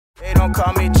don't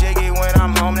call me Jiggy when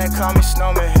I'm home, they call me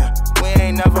Snowman. Yeah. We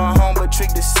ain't never home, but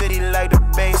treat the city like the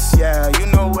base. Yeah, you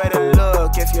know where to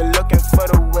look if you're looking for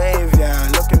the wave. Yeah,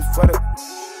 looking for the.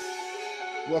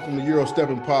 Welcome to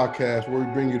EuroSteppin podcast, where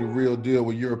we bring you the real deal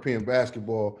with European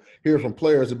basketball. Hear from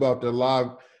players about their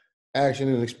live action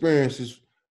and experiences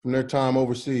from their time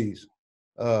overseas.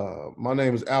 My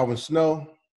name is Alvin Snow,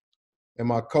 and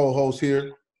my co-host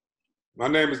here. My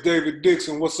name is David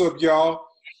Dixon. What's up, y'all?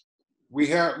 We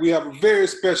have a very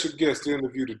special guest to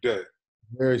interview today.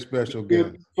 Very special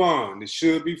guest. Fun. It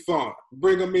should be fun.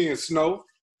 Bring them in, Snow.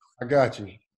 I got you.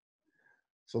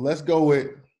 So let's go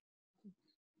with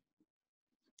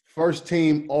first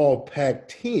team All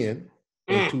Pac-10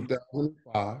 in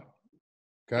 2005.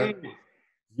 Okay.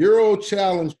 Euro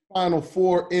Challenge Final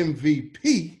Four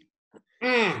MVP.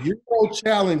 Euro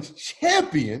Challenge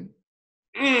champion.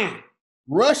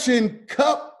 Russian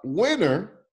Cup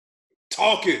winner.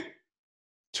 Talk it.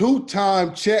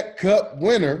 Two-time Czech Cup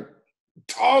winner.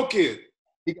 Talk it.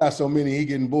 He got so many, he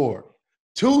getting bored.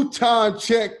 Two-time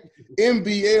Czech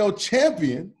NBL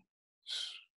champion.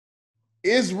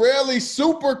 Israeli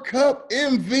Super Cup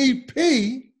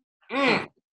MVP.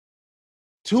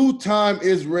 Two-time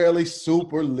Israeli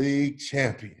Super League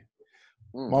champion.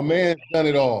 My man's done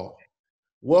it all.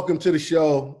 Welcome to the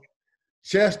show,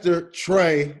 Chester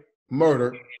Tre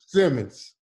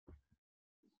Simmons.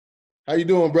 How you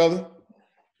doing, brother?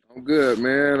 I'm good,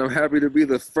 man. I'm happy to be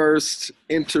the first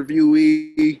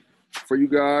interviewee for you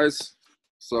guys.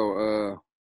 So,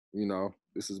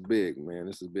 this is big, man.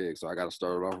 This is big. So I got to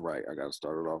start it off right.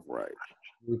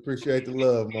 We appreciate the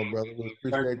love, my brother. We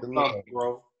appreciate the love,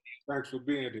 bro. Thanks for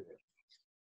being here.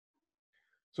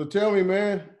 So tell me,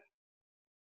 man,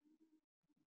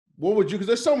 what would you, because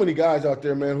there's so many guys out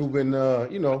there, man, who've been,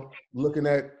 looking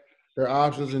at their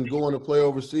options and going to play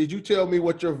overseas. You tell me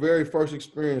what your very first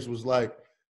experience was like.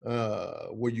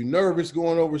 Were you nervous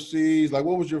going overseas? Like,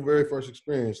 what was your very first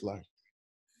experience like?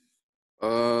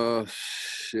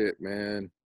 Shit, man.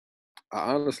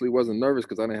 I honestly wasn't nervous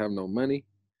because I didn't have no money.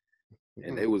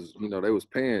 And they was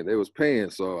paying.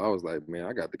 So I was like, man,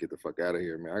 I got to get the fuck out of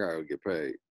here, man. I got to get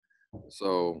paid.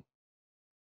 So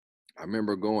I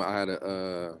remember going, I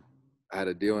had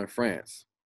a deal in France,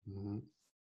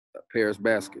 Paris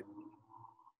basket.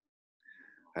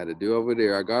 I had a deal over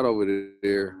there. I got over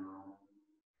there,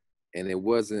 and it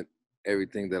wasn't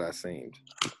everything that I seemed.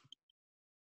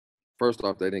 First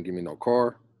off, they didn't give me no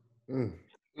car.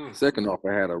 Second off,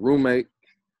 I had a roommate.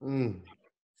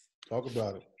 Talk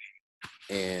about it.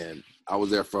 And I was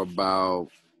there for about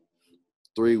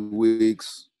 3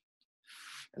 weeks,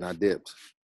 and I dipped.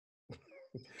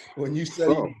 When you said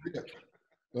you dipped.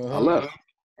 I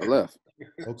left.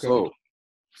 Okay. So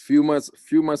few months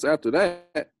after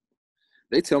that,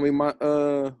 they tell me my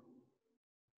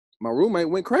roommate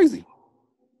went crazy.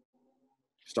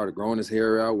 Started growing his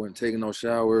hair out, wasn't taking no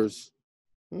showers.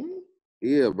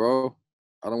 Yeah, bro.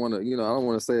 I don't want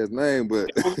to say his name,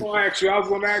 but I was gonna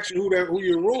ask you who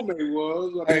your roommate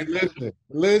was. Hey,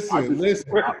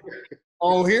 listen.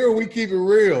 On here we keep it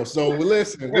real. So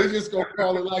listen, we're just gonna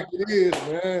call it like it is,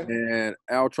 man. And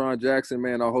Altron Jackson,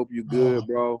 man, I hope you good,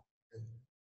 bro.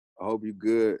 I hope you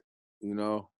good,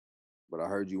 but I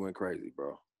heard you went crazy,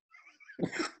 bro. I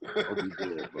hope you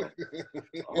good, bro.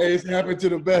 Hey, it's happened to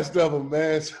the best of them,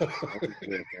 man. So.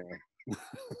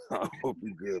 I hope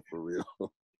you good for real.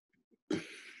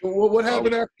 What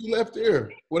happened after you left there?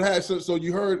 What happened? So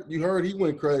you heard he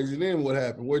went crazy. Then what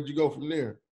happened? Where'd you go from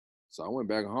there? So I went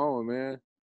back home, man.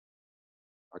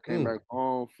 I came back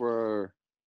home for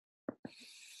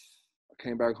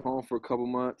a couple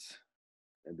months,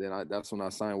 and then that's when I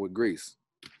signed with Greece.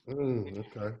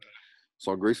 Okay.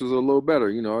 So Greece was a little better,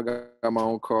 I got my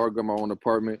own car, got my own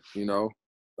apartment, I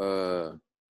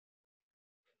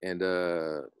had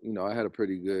a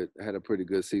pretty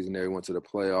good season there. We went to the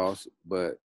playoffs,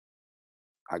 but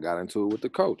I got into it with the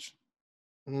coach.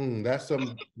 That's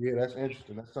something. Yeah, that's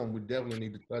interesting. That's something we definitely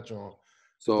need to touch on.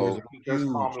 So that's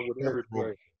common with every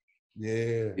player.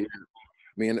 Yeah.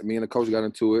 Me and the coach got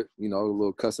into it. A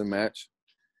little cussing match.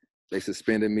 They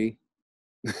suspended me.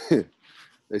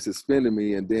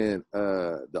 And then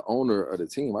the owner of the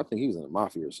team, I think he was in the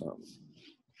mafia or something.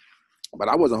 But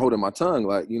I wasn't holding my tongue,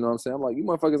 like, you know what I'm saying? I'm like, you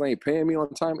motherfuckers ain't paying me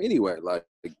on time anyway. Like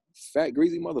fat,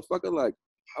 greasy motherfucker, like,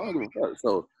 I don't give a fuck.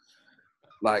 So,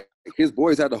 like, his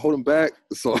boys had to hold him back.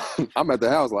 So I'm at the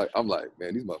house, like, I'm like,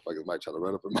 man, these motherfuckers might try to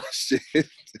run up in my shit.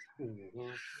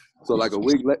 So like a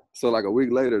week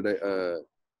later,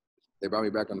 they brought me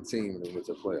back on the team and we went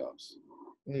to the playoffs.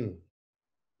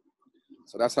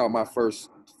 So that's how my first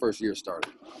year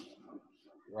started.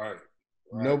 Right.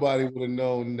 nobody would have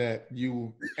known that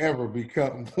you ever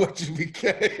become what you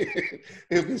became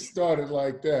if it started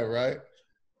like that, right?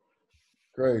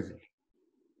 Crazy.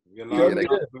 Yeah, a lot of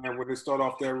times, man, when they start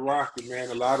off that rocket, man,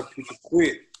 a lot of people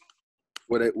quit.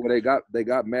 Well, they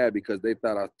got mad because they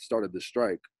thought I started the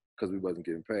strike because we wasn't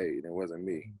getting paid. It wasn't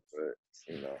me, but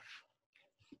you know.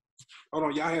 Hold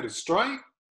on, y'all had a strike?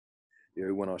 Yeah,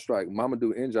 we went on strike.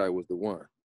 Mamadou Njai was the one.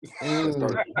 Big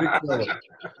fella.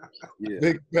 Yeah.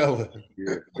 Big fella.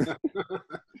 Yeah.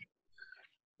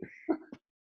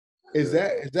 Is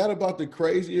that about the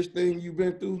craziest thing you've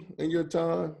been through in your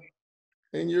time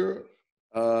in Europe?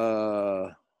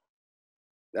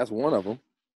 That's one of them.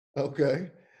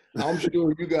 Okay. I'm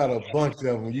sure you got a bunch of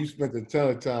them. You spent a ton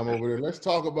of time over there. Let's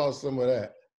talk about some of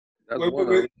that.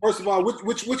 Wait. First of all,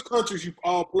 which countries you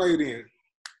all played in?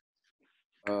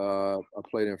 I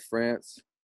played in France.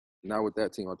 Not with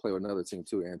that team. I played with another team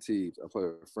too, Antibes. I played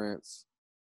with France.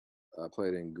 I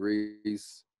played in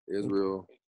Greece, Israel,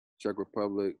 Czech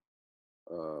Republic,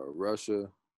 Russia,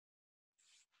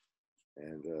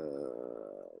 and I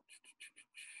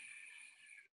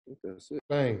think that's it.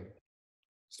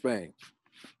 Spain.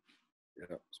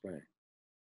 Yeah, Spain.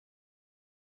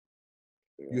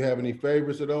 You have any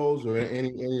favorites of those, or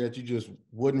any that you just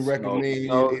wouldn't recommend?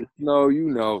 No, you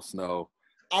know Snow.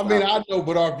 I mean, I know,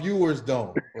 but our viewers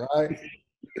don't, right?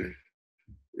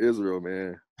 Israel,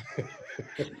 man.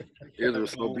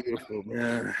 Israel's so beautiful,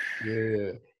 man.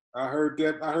 Yeah. I heard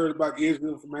that. I heard about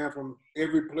Israel, man, from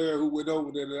every player who went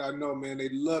over there that I know, man. They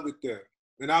love it there.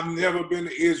 And I've never been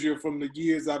to Israel from the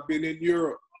years I've been in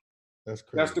Europe. That's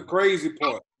crazy. That's the crazy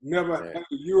part. Never had a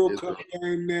Euro Cup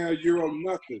game there, Euro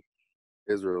nothing.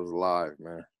 Israel's live,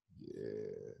 man.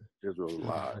 Yeah. Israel's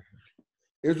live.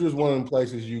 Israel's one of them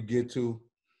places you get to,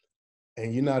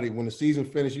 and you're not even, when the season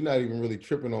finishes, you're not even really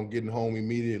tripping on getting home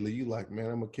immediately. You like,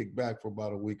 man, I'm going to kick back for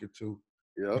about a week or two.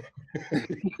 Yep.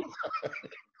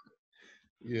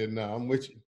 Yeah, I'm with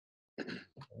you.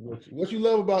 What you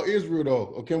love about Israel, though?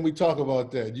 Or can we talk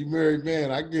about that? You married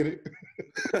man, I get it.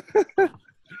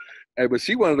 Hey, but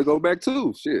she wanted to go back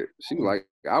too. Shit. She was like,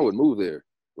 I would move there.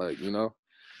 Like, you know.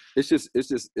 It's just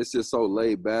so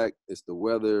laid back. It's the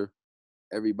weather.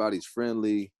 Everybody's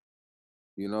friendly,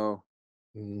 you know.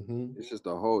 Mm-hmm. It's just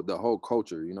the whole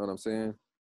culture. You know what I'm saying?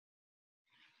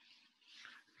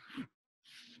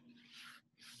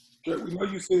 We know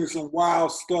you've seen some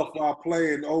wild stuff while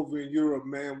playing over in Europe,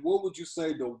 man. What would you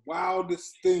say the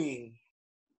wildest thing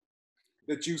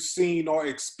that you've seen or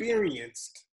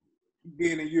experienced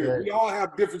being in Europe? Yeah. We all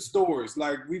have different stories.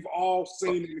 Like, we've all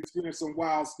seen and experienced some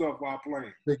wild stuff while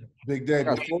playing. Big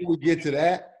Dad, before we get to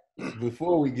that, because we're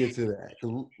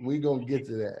going to get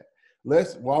to that,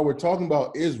 while we're talking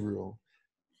about Israel,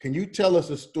 can you tell us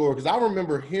a story? Because I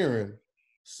remember hearing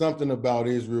something about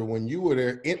Israel when you were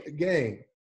there in the game.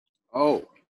 Oh,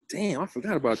 damn, I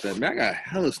forgot about that, man. I got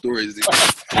hella stories.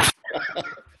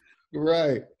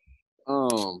 Right.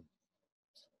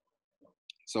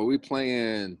 So I'm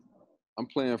playing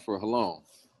for Halon.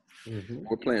 Mm-hmm.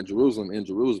 We're playing Jerusalem in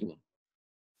Jerusalem.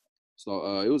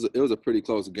 So it was a pretty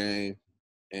close game,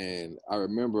 and I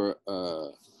remember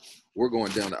we're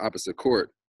going down the opposite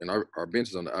court, and our bench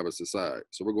is on the opposite side.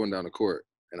 So we're going down the court,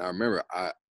 and I remember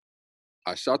I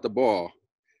shot the ball,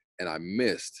 and I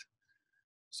missed.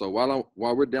 So while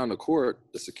we're down the court,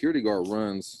 the security guard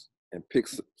runs and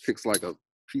picks like a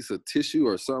piece of tissue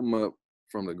or something up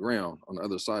from the ground on the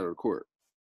other side of the court.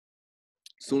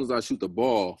 As soon as I shoot the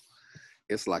ball,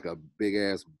 it's like a big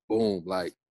ass boom,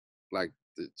 like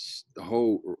the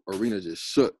whole arena just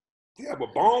shook. Yeah,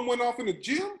 but bomb went off in the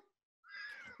gym?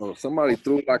 Oh, somebody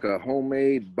threw like a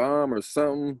homemade bomb or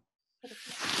something. I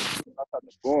shot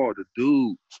the ball, the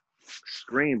dude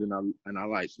screamed, and I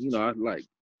like, you know, I like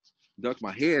ducked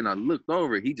my head and I looked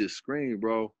over. He just screamed,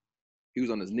 bro. He was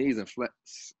on his knees and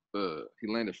he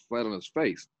landed flat on his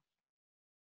face.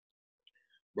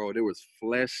 Bro, there was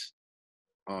flesh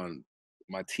on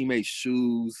my teammates'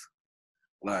 shoes.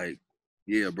 Like,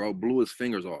 yeah, bro, blew his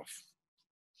fingers off.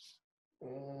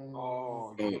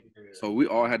 Oh, so we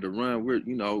all had to run. We're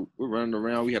running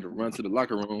around. We had to run to the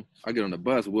locker room. I get on the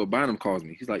bus. Will Bynum calls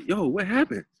me. He's like, yo, what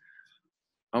happened?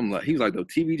 He's like, the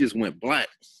TV just went black.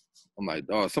 I'm like,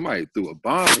 dog, somebody threw a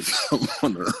bomb or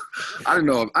something. I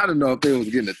didn't know if they was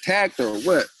getting attacked or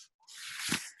what.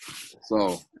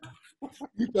 So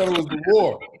you thought it was the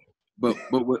war.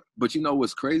 But you know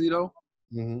what's crazy though?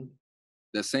 Mm-hmm.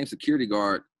 That same security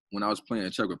guard, when I was playing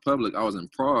in Czech Republic, I was in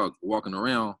Prague walking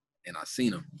around and I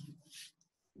seen him.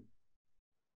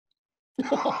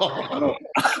 I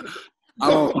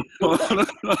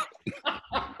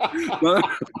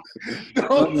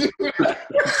Don't do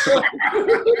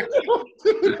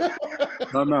that.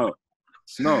 No.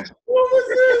 Snow. What was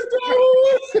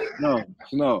this, dog?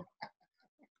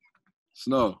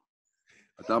 Snow.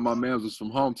 I thought my man was from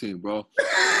home team, bro.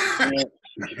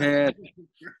 He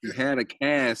had a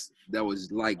cast that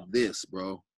was like this,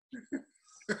 bro.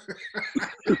 Why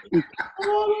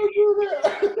do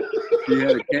that? He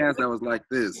had a cast that was like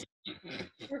this.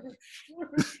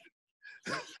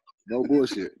 No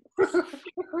bullshit.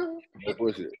 No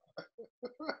bullshit.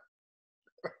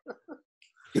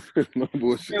 No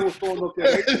bullshit. Man was throwing up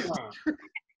that extra time.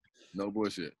 No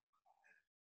bullshit.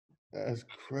 That's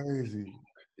crazy.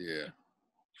 Yeah.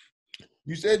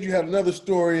 You said you had another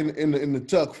story in the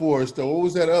tuck forest, though. What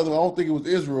was that other one? I don't think it was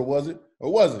Israel, was it?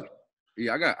 Or was it?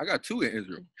 Yeah, I got two in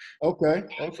Israel. Okay.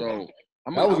 So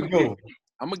I'm That was a good one.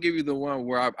 gonna give you the one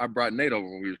where I brought Nate over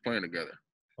when we was playing together.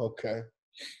 Okay.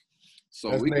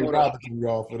 So That's we Nate go Robinson,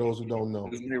 y'all, for those who don't know.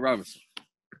 This is Nate Robinson.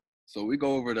 So we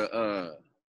go over to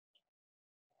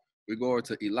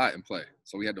Elat and play.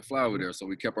 So we had to fly over there. So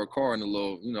we kept our car in the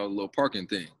little parking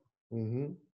thing.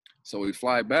 Mm-hmm. So we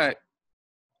fly back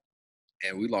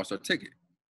and we lost our ticket.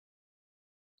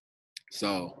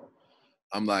 So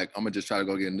I'm like, I'm gonna just try to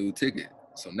go get a new ticket.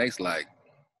 So Nate's like,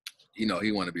 he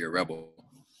want to be a rebel.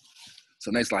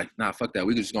 So Nate's like, nah, fuck that.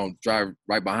 We just gonna drive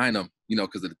right behind him,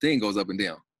 because the thing goes up and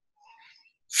down.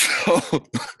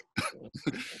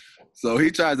 So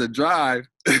he tries to drive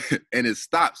and it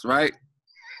stops, right?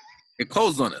 It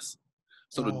closes on us.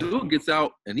 So the dude gets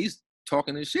out and he's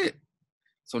talking his shit.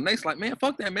 So Nate's like, man,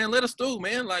 fuck that, man. Let us through,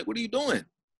 man. Like, what are you doing?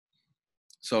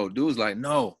 So dude's like,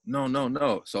 no.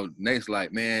 So Nate's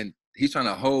like, man, he's trying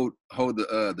to hold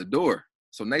the door.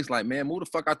 So Nate's like, man, move the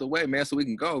fuck out the way, man, so we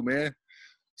can go, man.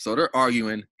 So they're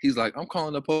arguing. He's like, I'm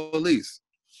calling the police.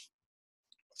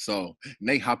 So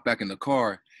Nate hopped back in the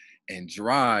car and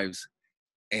drives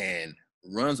and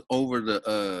runs over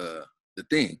the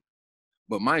thing.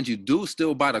 But mind you, dude's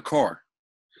still by the car.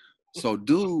 So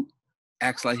dude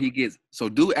acts like he gets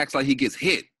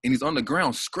hit and he's on the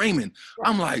ground screaming.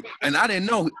 I'm like, and I didn't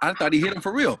know. I thought he hit him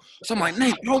for real. So I'm like,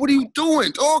 Nate, bro, what are you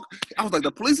doing, dog? I was like,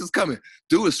 the police is coming.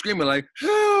 Dude is screaming like,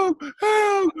 help, call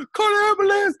the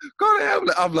ambulance.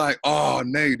 I'm like, oh,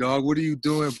 Nate, dog, what are you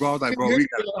doing, bro? I was like, bro, we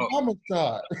gotta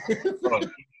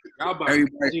go.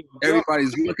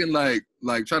 Everybody's looking like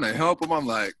trying to help him. I'm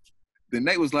like, then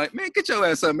Nate was like, man, get your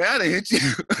ass up, man. I didn't hit you.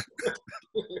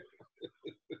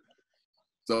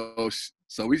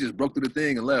 So we just broke through the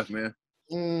thing and left, man.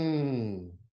 So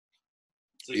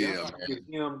yeah, get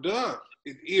hemmed up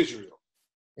in Israel.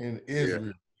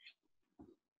 Yeah.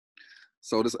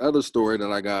 So this other story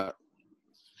that I got.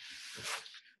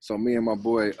 So me and my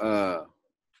boy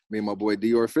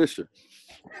Dior Fisher.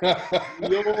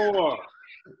 Dior.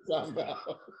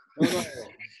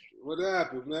 What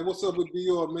happened, man? What's up with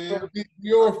Dior, man?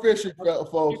 Dior Fisher,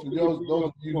 folks, for those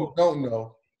of you who don't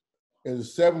know,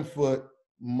 is a 7-foot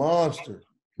monster,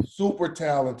 super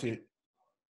talented,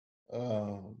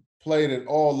 played at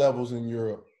all levels in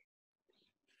Europe.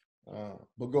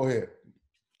 But go ahead.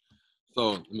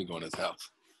 So let me go in his house.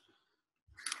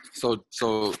 So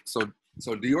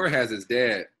Dior has his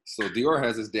dad. So Dior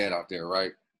has his dad out there,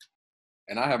 right?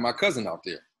 And I have my cousin out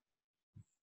there.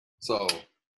 So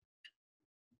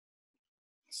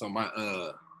my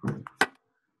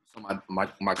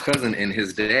cousin and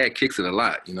his dad kicks it a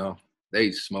lot,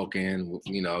 They smoking,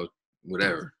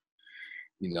 whatever,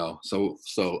 So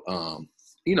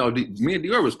me and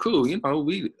Dior was cool,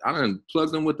 I done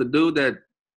plugged them with the dude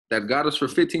that got us for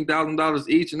 $15,000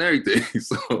 each and everything.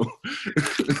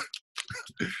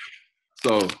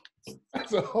 So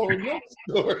that's a whole nother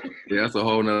story. Yeah, that's a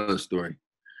whole nother story.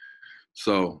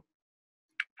 So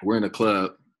we're in a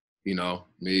club,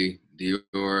 me,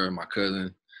 Dior, my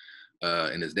cousin,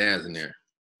 and his dad's in there.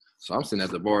 So I'm sitting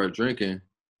at the bar drinking,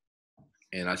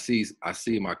 and I see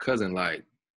my cousin like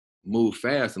move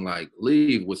fast and like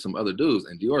leave with some other dudes,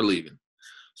 and Dior leaving.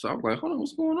 So I'm like, hold on,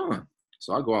 what's going on?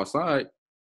 So I go outside,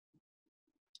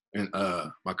 and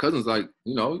my cousin's like,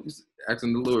 he's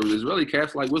asking the little Israeli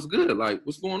cats like, what's good? Like,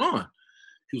 what's going on?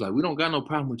 He was like, we don't got no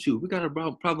problem with you. We got a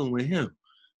problem with him.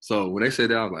 So when they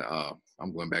said that, I was like, oh,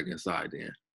 I'm going back inside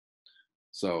then.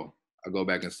 So I go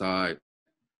back inside,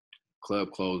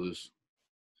 club closes.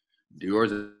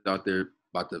 Dior's out there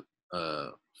about to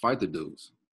fight the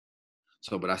dudes.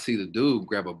 So, but I see the dude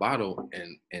grab a bottle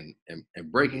and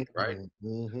break it, right?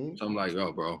 Mm-hmm. So I'm like,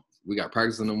 yo, bro, we got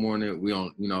practice in the morning. We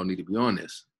don't, need to be on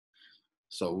this.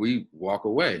 So we walk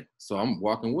away. So I'm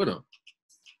walking with him.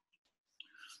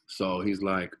 So he's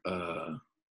like, hold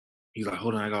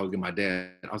on, I gotta get my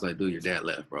dad. I was like, dude, your dad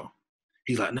left, bro.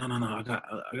 He's like, no, I got,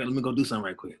 let me go do something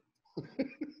right quick.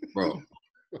 Bro,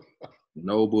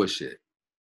 no bullshit.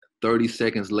 30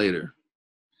 seconds later,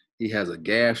 he has a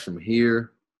gash from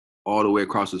here all the way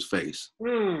across his face.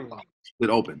 Split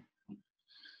open.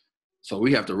 So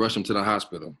we have to rush him to the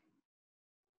hospital.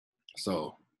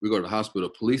 So we go to the hospital.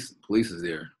 Police is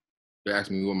there. They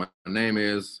ask me what my name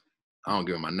is. I don't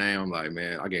give him my name. I'm like,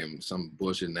 man, I gave him some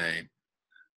bullshit name.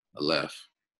 I left.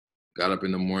 Got up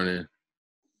in the morning.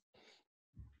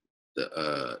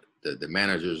 The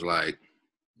manager's like,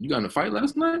 you got in a fight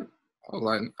last night? I was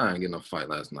like, I ain't getting a fight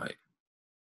last night.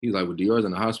 He's like, well, Dior's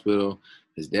in the hospital.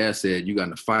 His dad said you got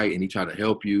in a fight and he tried to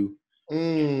help you.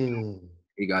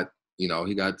 He got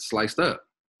sliced up.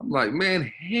 I'm like,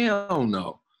 man, hell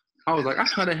no. I was like, I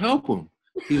tried to help him.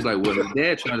 He was like, well, his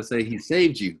dad tried to say he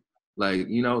saved you. Like,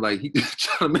 you know, like he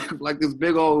trying to make him like this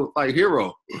big old like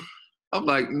hero. I'm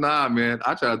like, nah, man.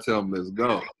 I try to tell him, let's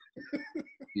go.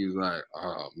 He's like,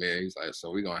 oh, man. He's like,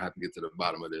 so we're going to have to get to the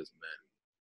bottom of this, man.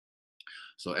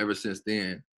 So ever since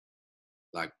then,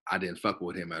 like, I didn't fuck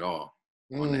with him at all.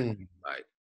 On that.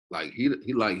 Like he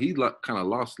kind of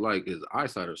lost like his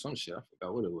eyesight or some shit. I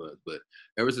forgot what it was. But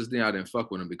ever since then, I didn't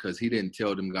fuck with him because he didn't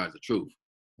tell them guys the truth.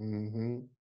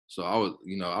 So I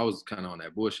was kind of on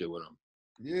that bullshit with him.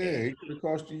 Yeah, he could have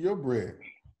cost you your bread.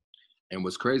 And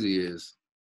what's crazy is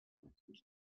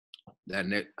that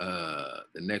the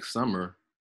next summer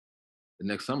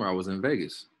I was in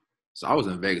Vegas. So I was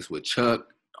in Vegas with Chuck,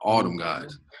 all them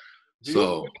guys.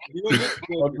 So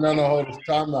hold on.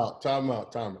 Time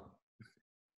out.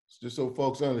 Just so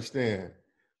folks understand,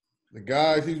 the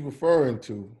guys he's referring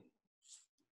to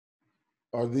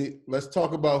are let's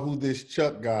talk about who this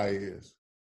Chuck guy is.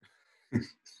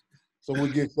 So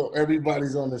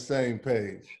everybody's on the same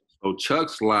page. So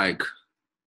Chuck's like,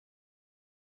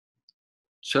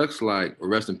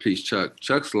 rest in peace, Chuck.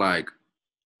 Chuck's like,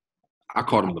 I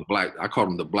called him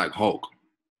the Black Hulk.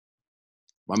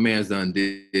 My man's done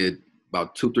did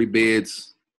about 2-3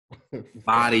 bids,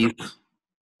 bodies.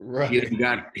 Right. He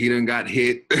done got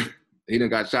hit. He done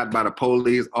got shot by the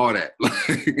police, all that.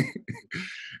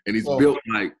 And he's built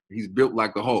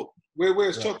like the Hulk.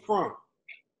 Where's Chuck from?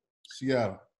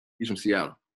 Seattle. He's from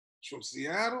Seattle. From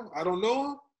Seattle? I don't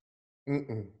know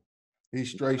him. He's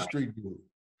straight street dude.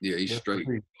 Yeah, he's straight.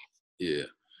 Yeah.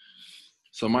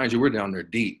 So mind you, we're down there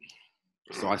deep.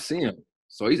 So I see him.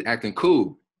 So he's acting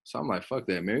cool. So I'm like, fuck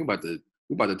that, man. We about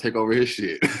to take over his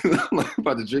shit. I'm like,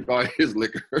 about to drink all his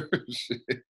liquor.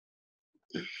 Shit.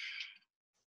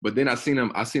 But then I seen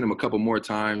him a couple more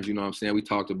times, you know what I'm saying? We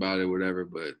talked about it, whatever,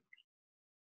 but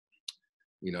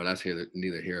you know, that's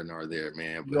neither here nor there,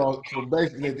 man. But, so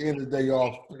basically at the end of the day,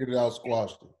 y'all figured it out,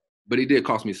 squashed it. But he did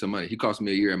cost me some money. He cost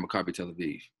me a year at Maccabi Tel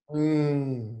Aviv.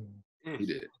 He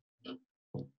did.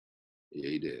 Yeah,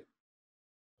 he did.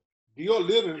 He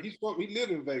live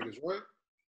in Vegas, right?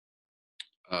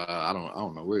 I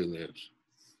don't know where he lives.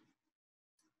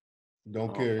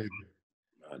 Don't care either.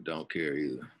 I don't care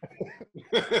either.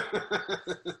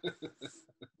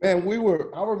 Man,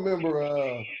 I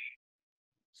remember,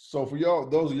 so for y'all,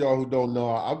 those of y'all who don't know,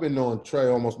 I've been knowing Tre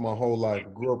almost my whole life.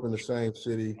 Grew up in the same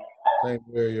city, same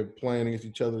area, playing against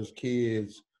each other as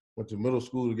kids, went to middle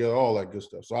school together, all that good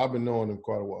stuff. So I've been knowing him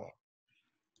quite a while.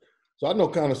 So I know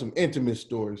kind of some intimate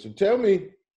stories. So tell me,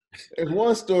 there's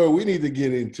one story we need to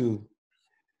get into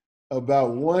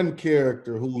about one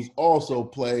character who's also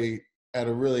played at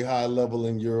a really high level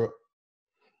in Europe.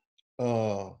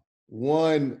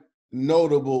 One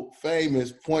notable,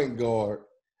 famous point guard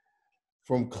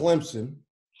from Clemson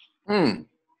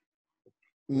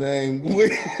named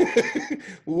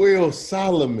Will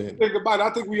Solomon. Think about it. I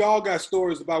think we all got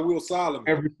stories about Will Solomon.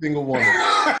 Every single one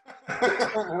of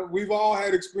them. We've all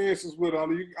had experiences with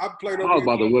him. I was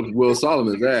about to whip Will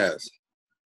Solomon's ass.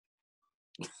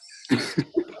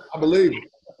 I believe it.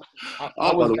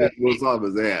 I was about to whip Will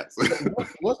Solomon's ass.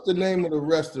 What's the name of the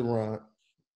restaurant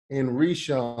in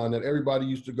Rishon that everybody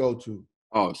used to go to?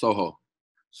 Oh, Soho.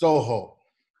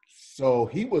 So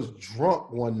he was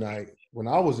drunk one night when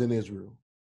I was in Israel.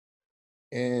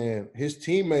 And his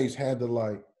teammates had to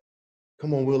like,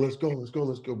 come on, Will, let's go.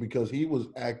 Because he was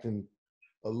acting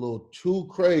a little too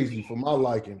crazy for my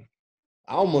liking.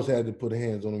 I almost had to put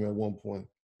hands on him at one point.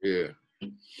 Yeah.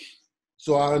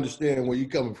 So I understand where you're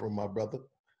coming from, my brother.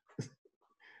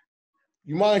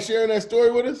 You mind sharing that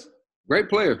story with us? Great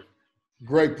player.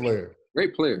 Great player.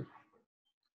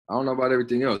 I don't know about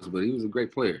everything else, but he was a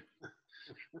great player.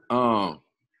 But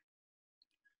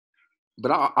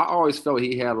I always felt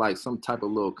he had like some type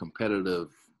of little competitive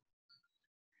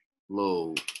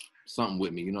little something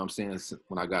with me, you know what I'm saying,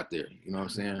 when I got there, you know what I'm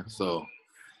saying? So,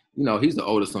 you know, he's the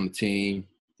oldest on the team,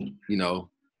 you know,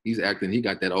 he's acting. He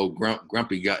got that old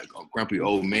grumpy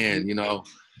old man, you know.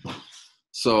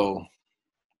 So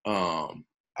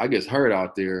I get hurt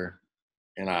out there,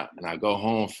 and I go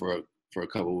home for a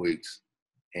couple of weeks,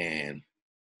 and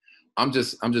I'm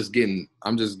getting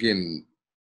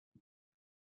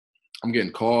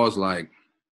calls like,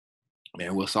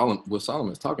 man, Will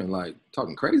Solomon's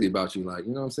talking crazy about you, like,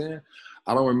 you know what I'm saying?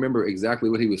 I don't remember exactly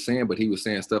what he was saying, but he was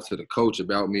saying stuff to the coach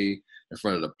about me in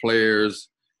front of the players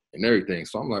and everything.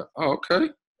 So I'm like, oh, okay,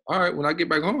 all right. When I get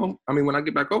back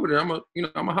over there, I'm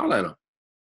gonna holler at him.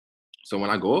 So when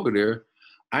I go over there,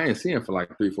 I ain't see him for like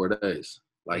 3-4 days.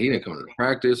 Like, he didn't come to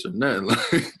practice or nothing.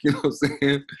 Like, you know what I'm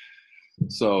saying?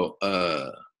 So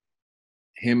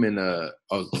him and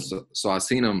so I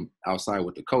seen him outside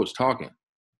with the coach talking.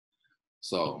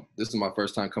 So this is my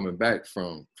first time coming back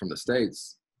from the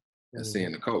States and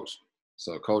seeing the coach.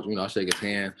 So coach, I shake his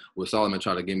hand. Will Solomon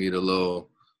try to give me the little,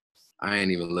 I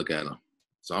ain't even look at him.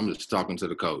 So I'm just talking to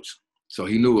the coach. So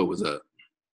he knew what was up.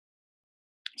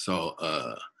 So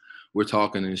we're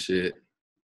talking and shit,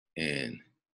 and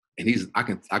I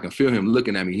can feel him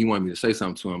looking at me. He wanted me to say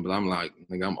something to him, but I'm like,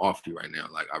 nigga, I'm off you right now.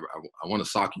 Like, I want to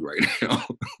sock you right now.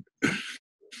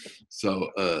 So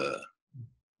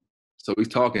he's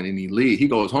talking and he leaves. He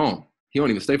goes home. He don't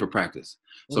even stay for practice.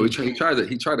 So he tried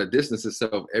to distance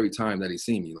himself every time that he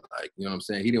see me. Like, you know what I'm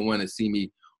saying? He didn't want to see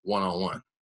me one-on-one.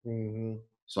 Mm-hmm.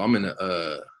 So I'm in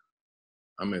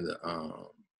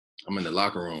the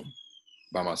locker room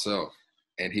by myself,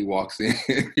 and he walks in.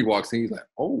 He's like,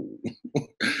 oh,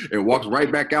 and walks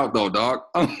right back out though, dog.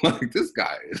 I'm like, this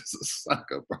guy is a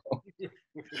sucker, bro.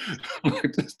 I'm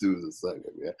like, this dude's a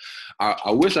sucker, man.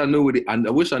 I wish I knew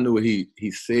what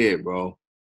he said, bro.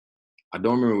 I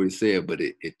don't remember what he said, but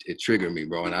it triggered me,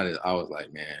 bro. And I was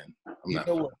like, man, I'm not.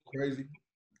 You know what's crazy?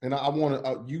 And I want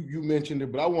to. You mentioned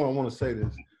it, but I want to say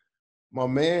this, my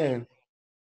man.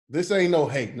 This ain't no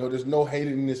hate. No, there's no hate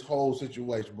in this whole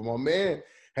situation. But my man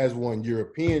has won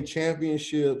European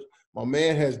championships. My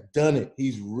man has done it.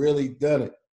 He's really done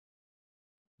it.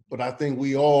 But I think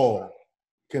we all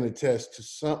can attest to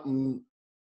something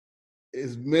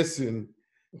is missing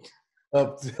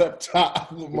up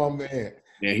top with my man.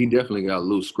 Yeah, he definitely got a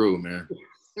loose screw, man.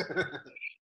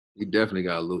 He definitely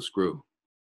got a loose screw.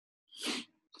 I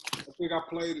think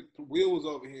Will was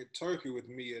over here in Turkey with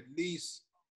me at least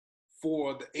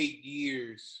 4 of the 8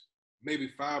 years, maybe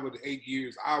 5 of the 8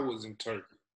 years I was in Turkey.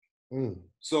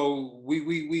 So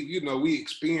we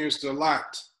experienced a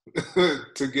lot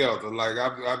together. Like,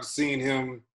 I've seen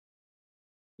him,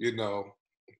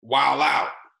 wild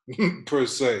out per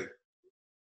se,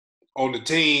 on the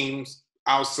teams,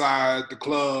 outside the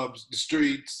clubs, the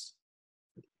streets.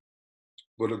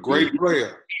 But a great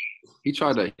player. He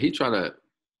tried to,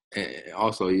 and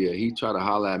also, yeah, he tried to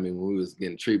holler at me when we was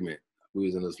getting treatment. We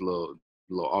was in this little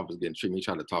office getting treatment. He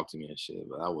tried to talk to me and shit,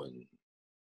 but I wasn't.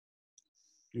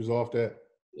 You was off that?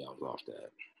 Yeah, I was off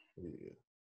that. Yeah.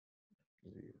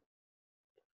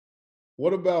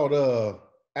 What about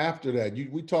after that?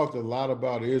 We talked a lot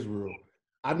about Israel.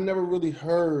 I've never really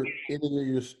heard any of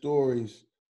your stories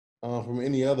from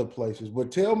any other places.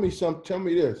 But tell me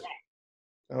this.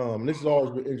 This has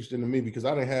always been interesting to me because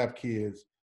I didn't have kids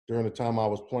during the time I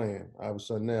was playing. I have a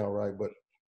son now, right? But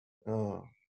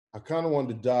I kind of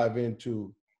wanted to dive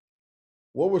into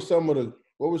what were some of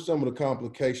the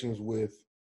complications with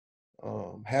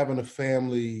having a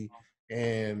family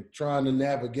and trying to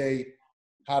navigate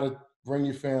how to bring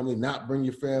your family, not bring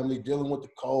your family, dealing with the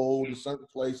cold in certain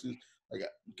places. Like,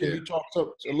 can you talk a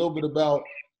little bit about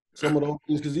some of those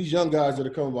things? Because these young guys that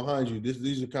are coming behind you,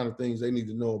 these are the kind of things they need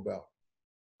to know about.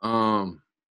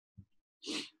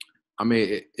 I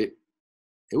mean, it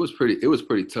was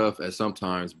pretty tough at some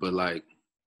times, but like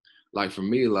for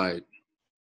me, like,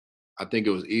 I think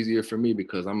it was easier for me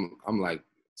because I'm like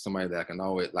somebody that I can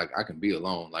always, like, I can be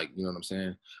alone, like, you know what I'm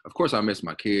saying? Of course I miss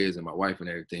my kids and my wife and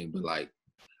everything, but like,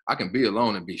 I can be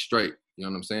alone and be straight, you know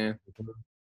what I'm saying?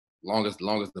 Long as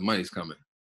the money's coming.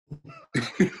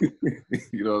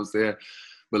 You know what I'm saying?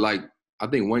 But like, I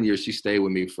think one year she stayed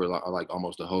with me for like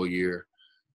almost a whole year,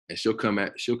 and she'll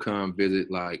come visit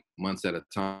like months at a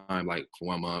time, like for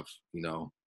 1 month,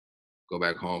 go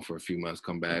back home for a few months,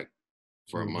 come back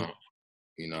for a month,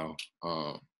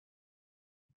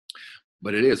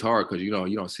 but it is hard because you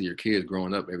don't see your kids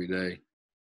growing up every day.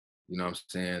 You know what I'm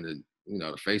saying?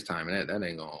 The FaceTime and that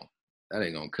ain't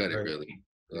gonna cut it really.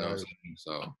 You know what I'm saying?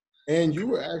 So. And you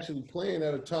were actually playing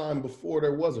at a time before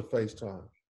there was a FaceTime.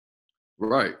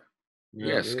 Right.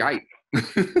 Yeah, Skype.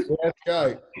 Yeah,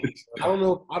 Skype. I don't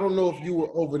know if you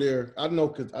were over there. I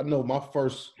know my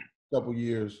first couple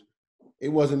years, it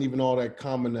wasn't even all that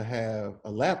common to have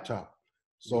a laptop.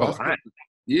 So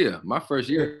Yeah, my first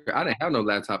year, I didn't have no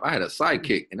laptop. I had a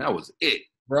sidekick, and that was it.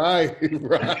 Right,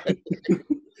 right.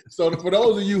 So for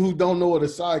those of you who don't know what a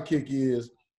sidekick is,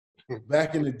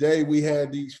 back in the day, we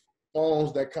had these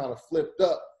phones that kind of flipped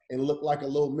up and looked like a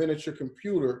little miniature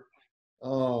computer.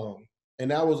 And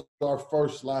that was our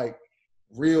first like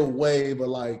real wave of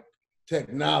like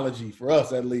technology for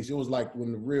us, at least. It was like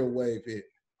when the real wave hit.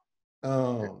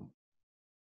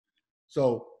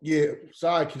 So yeah,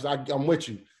 sidekicks, I'm with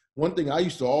you. One thing I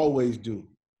used to always do,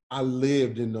 I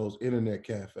lived in those internet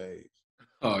cafes.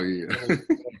 Oh yeah.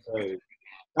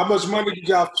 How much money did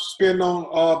y'all spend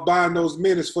on buying those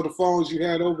minutes for the phones you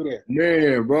had over there?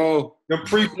 Man, bro. The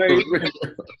prepaid.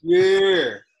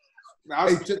 Yeah.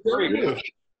 Hey,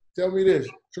 tell me this,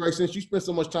 Trey, since you spent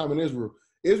so much time in Israel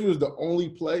is the only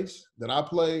place that I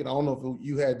played, I don't know if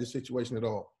you had this situation at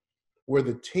all, where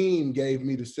the team gave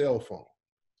me the cell phone.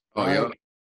 Oh, right? yeah.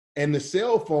 And the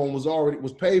cell phone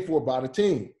was paid for by the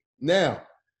team. Now,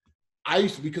 I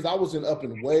used to, because I was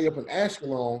way up in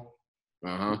Ashkelon,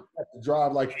 I had to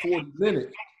drive like 40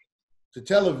 minutes to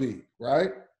Tel Aviv,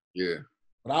 right? Yeah.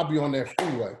 But I'll be on that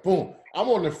freeway. Boom. I'm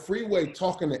on the freeway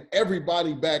talking to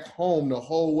everybody back home the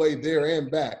whole way there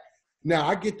and back. Now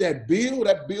I get that bill.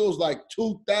 That bill's like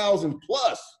 $2,000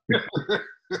 plus.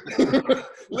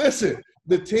 Listen,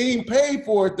 the team paid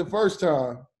for it the first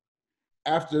time.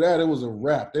 After that, it was a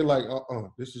wrap. They're like,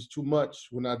 this is too much.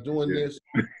 We're not doing this.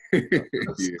 Yeah.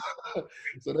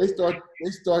 So they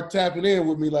start tapping in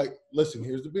with me like, listen,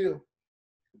 here's the bill.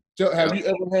 So have you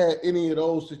ever had any of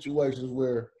those situations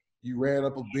where you ran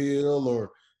up a bill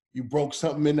or you broke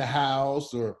something in the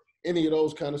house or any of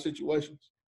those kind of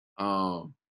situations?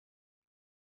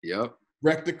 Yep.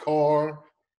 Wrecked the car.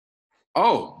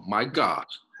 Oh my gosh.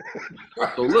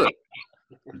 So look,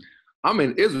 I'm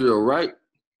in Israel, right?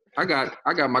 I got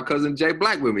my cousin Jay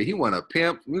Black with me. He want to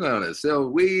pimp. We want to sell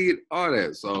weed, all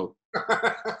that. So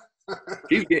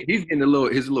he's getting his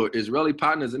little Israeli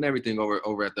partners and everything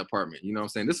over at the apartment. You know what I'm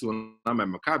saying? This is when I'm at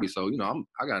Maccabi. So, you know,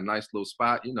 I got a nice little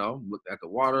spot, you know, look at the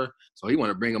water. So he want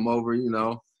to bring him over, you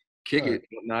know, kick it,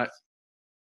 whatnot.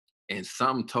 And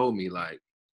something told me like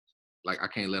I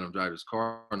can't let him drive his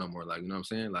car no more. Like, you know what I'm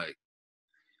saying? Like,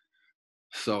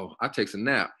 so I takes a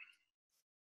nap.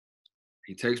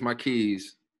 He takes my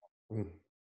keys.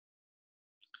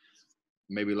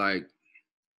 Maybe like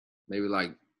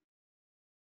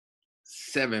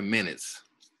 7 minutes.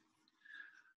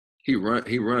 He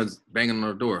runs banging on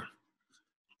the door.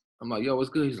 I'm like, yo, what's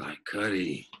good? He's like,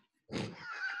 Cuddy, I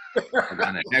got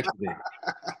in an accident.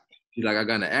 He's like, I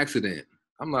got in an accident.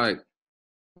 I'm like,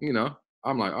 you know,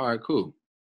 all right, cool.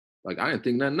 Like, I didn't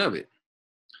think nothing of it.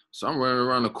 So I'm running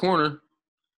around the corner.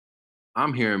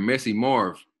 I'm hearing Messy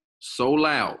Marv so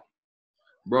loud.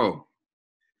 Bro,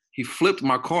 he flipped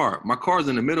my car. My car's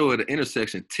in the middle of the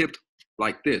intersection, tipped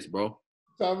like this, bro.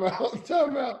 Time out.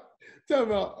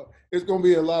 It's going to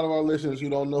be a lot of our listeners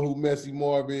who don't know who Messy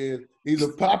Marv is. He's a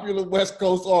popular West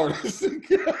Coast artist. In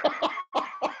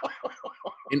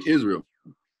Israel.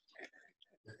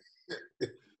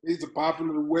 He's a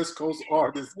popular West Coast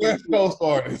artist. West Coast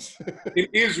artist. In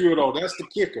Israel, though, that's the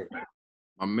kicker.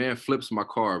 My man flips my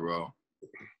car, bro.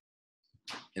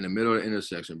 In the middle of the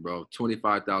intersection, bro.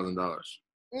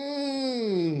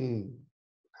 $25,000.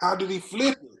 How did he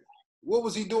flip it? What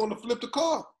was he doing to flip the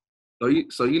car?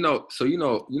 So you know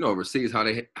overseas how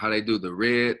they do the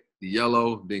red, the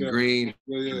yellow, then green,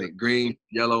 and then green,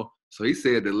 yellow. So he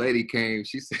said the lady came.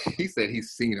 He said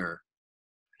he's seen her.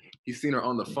 He's seen her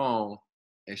on the phone,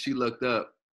 and she looked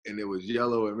up, and it was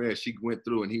yellow and red. She went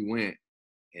through, and he went,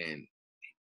 and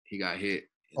he got hit.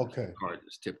 Okay. The car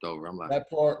just tipped over. I'm like, that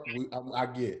part I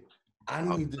get. I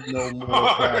need to know more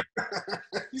about.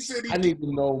 I need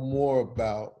to know more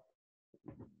about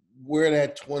where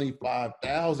that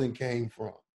 25,000 came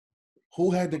from.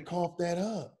 Who had to cough that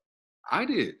up? I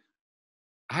did.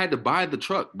 I had to buy the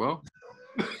truck, bro.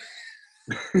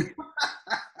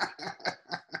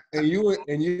 And you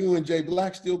and Jay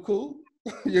Black still cool?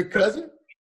 Your cousin?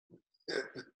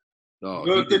 No,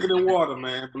 blood thicker than water,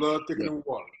 man. Blood thicker than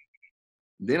water.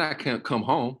 Then I can't come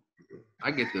home.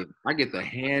 I get the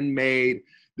handmade.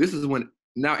 This is when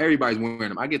now everybody's wearing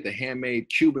them. I get the handmade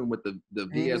Cuban with the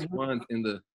VS1s in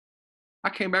the. I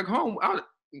came back home.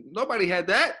 Nobody had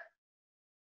that.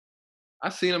 I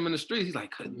seen him in the streets. He's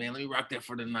like, man, let me rock that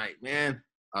for the night, man.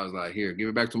 I was like, here, give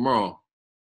it back tomorrow.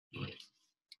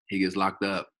 He gets locked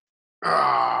up.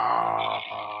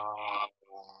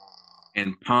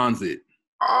 And pawns it.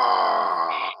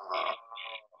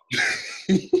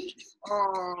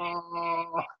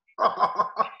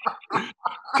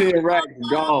 10 racks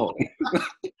gone.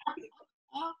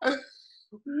 What?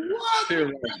 10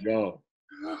 racks gone.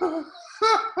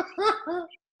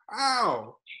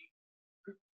 Ow.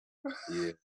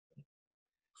 Yeah.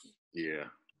 Yeah.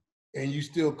 And you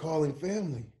still call him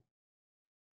family.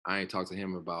 I ain't talked to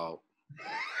him about.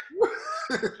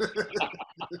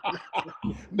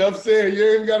 Enough said. You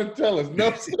ain't even got to tell us.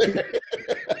 Enough said.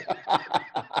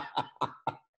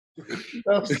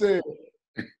 Enough said.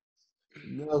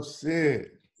 Enough said.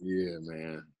 Yeah,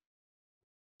 man.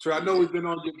 Trey, I know we've been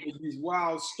on these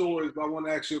wild stories, but I want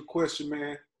to ask you a question,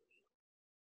 man.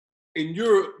 In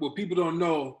Europe, what people don't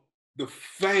know, the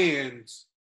fans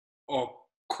are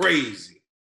crazy.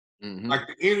 Mm-hmm. Like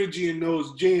the energy in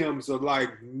those gyms are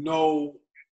like no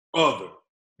other.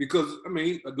 Because, I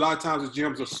mean, a lot of times the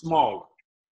gyms are smaller.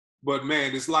 But,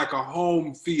 man, it's like a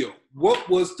home field. What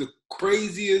was the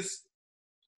craziest,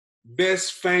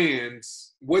 best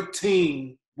fans, what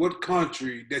team, what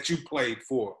country that you played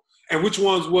for? And which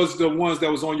ones was the ones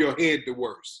that was on your head the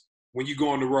worst when you go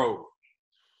on the road?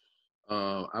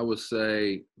 I would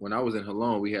say when I was in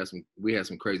Cologne, we had some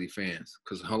crazy fans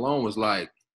because Cologne was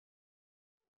like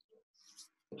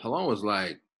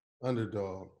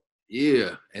Underdog.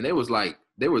 Yeah, and they was like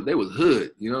they was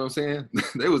hood. You know what I'm saying?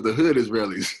 They was the hood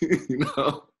Israelis. You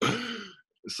know.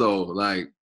 So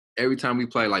like every time we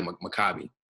play like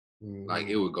Maccabi, like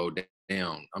it would go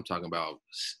down. I'm talking about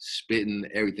spitting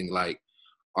everything. Like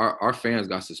our fans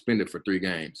got suspended for 3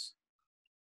 games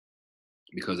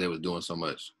because they was doing so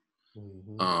much.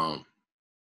 Mm-hmm.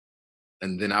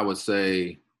 And then I would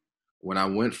say when I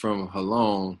went from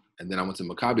Cologne and then I went to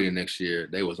Maccabi the next year,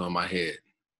 they was on my head.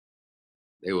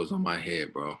 They was on my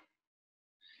head, bro.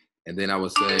 And then I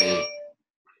would say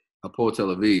Hapoel Tel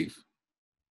Aviv.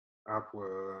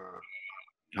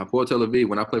 Hapoel Tel Aviv.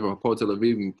 When I played for Hapoel Tel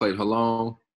Aviv and played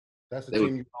Cologne. That's the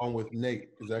team you're on with Nate.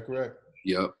 Is that correct?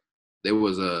 Yep. They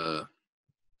was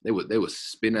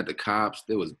spitting at the cops.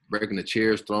 They was breaking the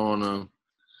chairs, throwing them.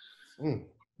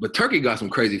 But Turkey got some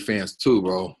crazy fans too,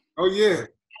 bro. Oh yeah.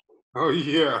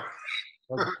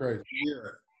 That's crazy.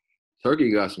 Yeah. Turkey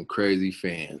got some crazy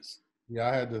fans.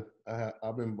 Yeah, I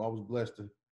was blessed to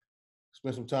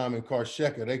spend some time in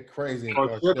Karsheka. They crazy in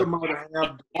Karsheka.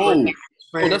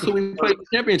 That's who we played the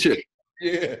championship.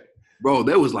 Yeah. Bro,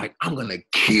 they was like, I'm gonna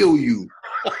kill you.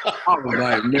 I was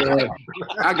like, man,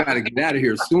 I gotta get out of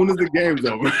here as soon as the game's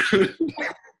over.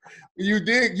 You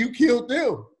did. You killed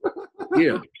them.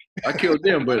 Yeah, I killed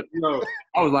them, but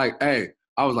I was like,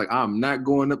 I'm not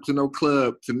going up to no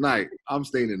club tonight. I'm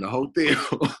staying in the hotel.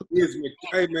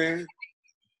 Hey, man,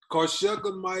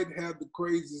 Karsheka might have the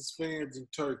craziest fans in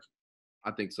Turkey. I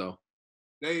think so.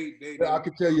 I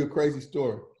could tell you a crazy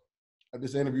story.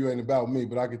 This interview ain't about me,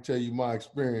 but I could tell you my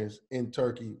experience in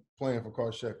Turkey playing for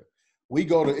Karsheka. We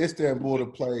go to Istanbul to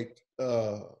play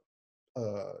Fenerbahce,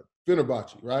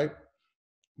 right?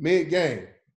 Mid-game,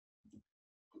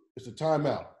 it's a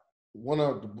timeout.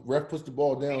 The ref puts the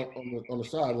ball down on the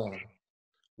sideline.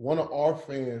 One of our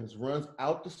fans runs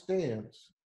out the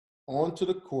stands onto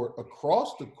the court,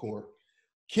 across the court,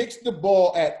 kicks the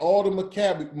ball at all the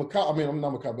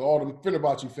all the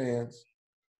Fenerbahce fans,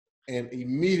 and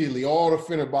immediately all the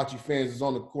Fenerbahce fans is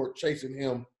on the court chasing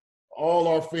him. All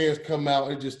our fans come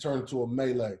out, it just turned into a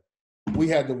melee. We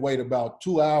had to wait about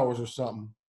 2 hours or something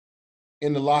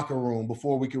in the locker room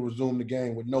before we could resume the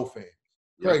game with no fans.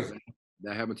 Crazy. Yeah,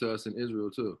 that happened to us in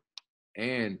Israel too.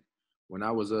 And when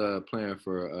I was playing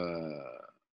for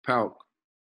PAOK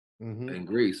in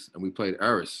Greece and we played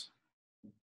Aris,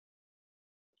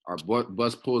 our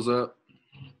bus pulls up,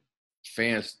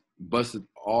 fans busted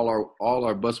all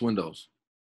our bus windows.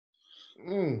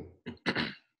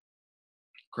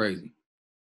 Crazy.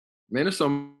 Man, there's so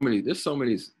much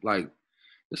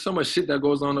shit that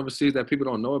goes on overseas that people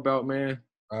don't know about, man.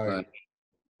 Right.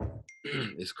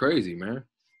 It's crazy, man.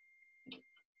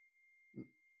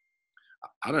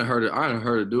 I done heard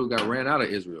a dude got ran out of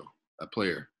Israel, a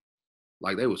player.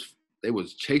 Like they was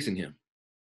chasing him.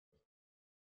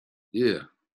 Yeah.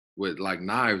 With like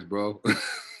knives, bro.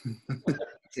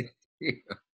 Yeah,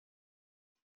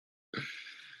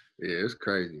 it's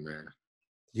crazy, man.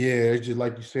 Yeah, it's just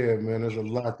like you said, man, there's a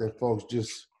lot that folks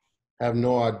just have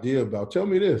no idea about. Tell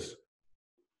me this.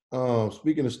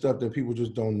 Speaking of stuff that people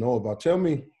just don't know about, tell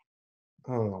me,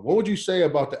 what would you say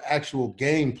about the actual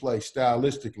gameplay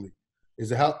stylistically?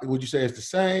 Would you say it's the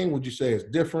same? Would you say it's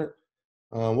different?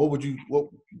 I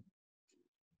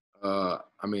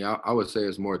mean, I would say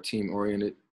it's more team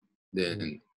oriented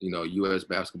than, U.S.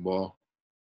 basketball.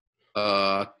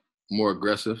 More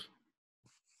aggressive.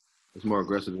 It's more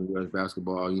aggressive than U.S.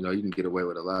 basketball. You can get away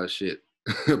with a lot of shit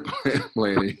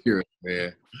playing in Europe,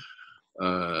 man.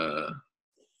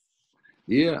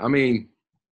 Yeah, I mean,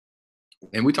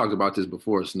 and we talked about this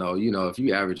before, Snow. If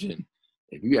you averaging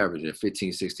if you averaging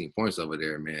 15, 16 points over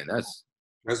there, man, that's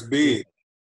big.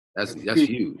 That's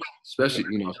huge,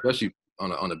 especially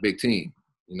on a big team.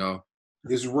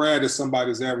 It's rare that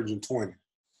somebody's averaging 20.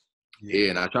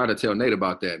 Yeah, and I try to tell Nate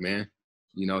about that, man.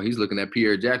 He's looking at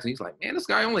Pierre Jackson. He's like, man, this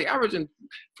guy only averaging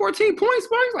 14 points,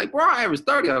 bro. He's like, bro, I average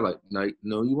 30. I was like,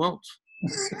 no, you won't.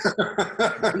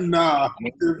 Nah,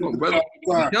 brother,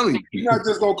 I'm telling you. You're not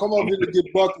just gonna come up here to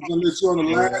get buckets unless you're on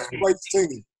the last place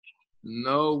team.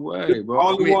 No way, bro.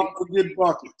 Only one to get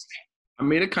buckets. I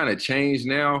mean, it kind of changed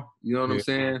now. You know what I'm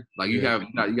saying? Like you got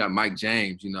Mike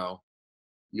James. You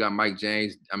got Mike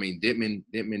James. I mean, Dittman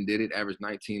did it, averaged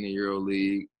 19 in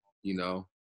EuroLeague. Well,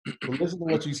 listen to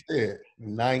what you said.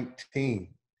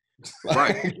 19.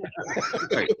 Right.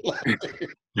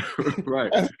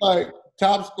 Right. That's like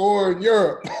top scorer in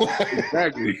Europe.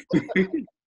 Exactly.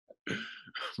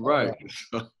 Right.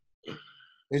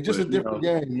 It's just a different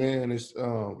game, man. It's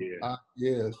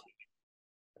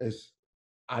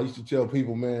I used to tell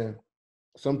people, man,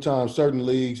 sometimes certain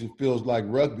leagues it feels like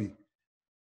rugby.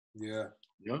 Yeah.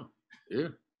 Yeah. Yeah.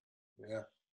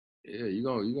 Yeah, you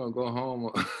gonna go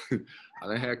home. I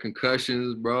done had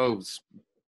concussions, bro.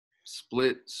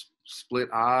 Split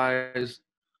eyes,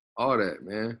 all that,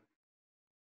 man.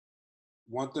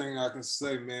 One thing I can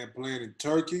say, man, playing in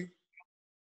Turkey,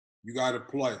 you got to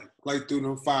play through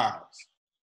them fouls,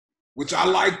 which I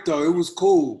liked though. It was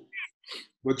cool,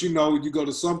 but you go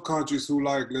to some countries who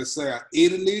like, let's say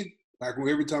Italy, like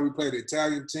every time we play the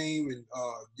Italian team in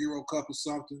Euro Cup or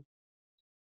something.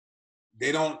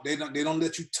 They don't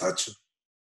let you touch them.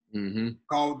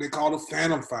 Mm-hmm. They call the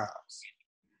phantom fouls.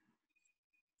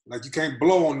 Like you can't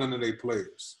blow on none of their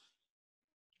players.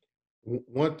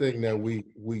 One thing that we've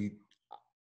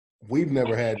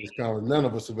never had this conversation. None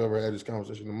of us have ever had this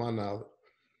conversation, to my knowledge.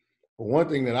 But one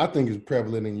thing that I think is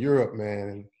prevalent in Europe,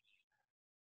 man,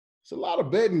 it's a lot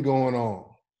of betting going on.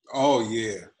 Oh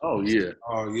yeah. Oh yeah.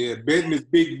 Oh yeah. Betting is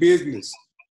big business.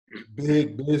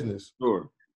 Big business. Sure.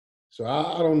 So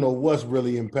I don't know what's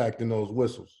really impacting those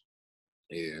whistles.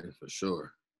 Yeah, for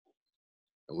sure.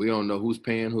 And we don't know who's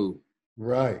paying who.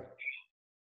 Right.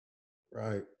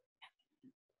 What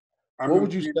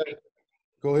would you say?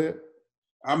 Go ahead.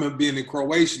 I remember being in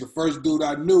Croatia. The first dude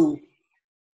I knew,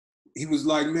 he was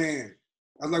like, man,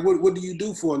 I was like, what do you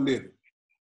do for a living?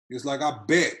 He was like, I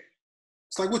bet.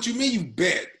 It's like, what you mean you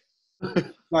bet?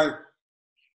 Like,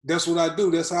 that's what I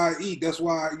do. That's how I eat. That's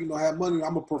why I have money.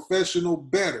 I'm a professional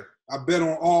bettor. I bet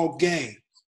on all games.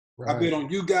 Right. I bet on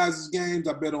you guys' games.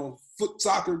 I bet on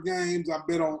soccer games. I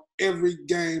bet on every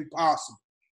game possible.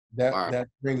 That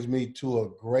brings me to a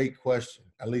great question.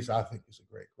 At least I think it's a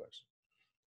great question.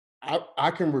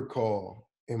 I can recall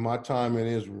in my time in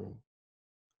Israel,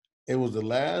 it was the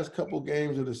last couple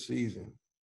games of the season.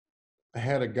 I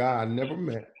had a guy I never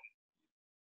met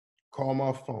call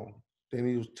my phone. Then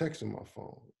he was texting my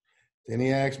phone. Then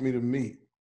he asked me to meet.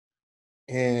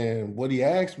 And what he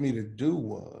asked me to do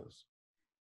was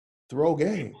throw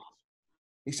games.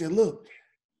 He said, look,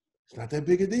 it's not that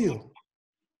big a deal.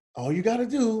 All you got to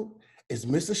do is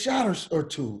miss a shot or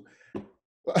two.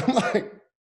 I'm like,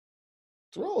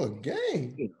 throw a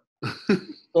game.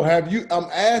 So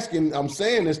I'm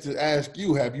saying this to ask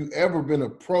you, have you ever been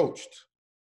approached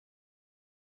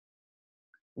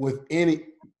with any,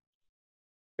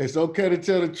 it's okay to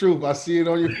tell the truth. I see it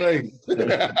on your face.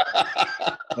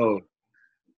 Oh,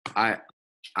 I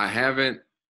haven't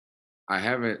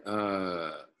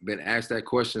been asked that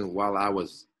question while I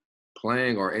was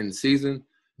playing or in season,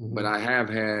 but I have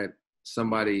had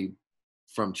somebody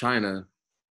from China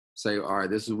say, all right,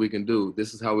 this is what we can do.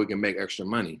 This is how we can make extra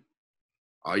money.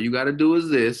 All you got to do is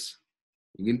this.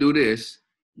 You can do this.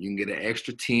 You can get an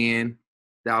extra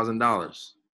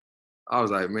 $10,000. I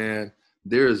was like, man,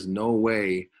 there is no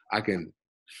way I can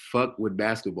fuck with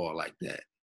basketball like that.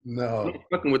 No. I'm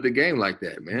fucking with the game like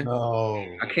that, man. No.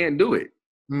 I can't do it.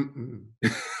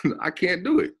 I can't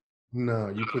do it. No,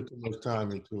 you put too much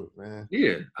time into it, man.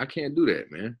 Yeah, I can't do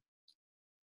that, man.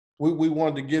 We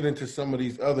wanted to get into some of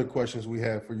these other questions we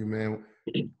had for you, man.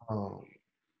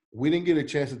 We didn't get a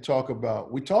chance to talk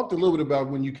about – we talked a little bit about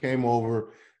when you came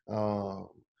over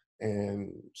and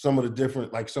some of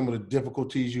the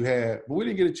difficulties you had, but we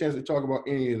didn't get a chance to talk about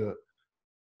any of the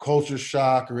culture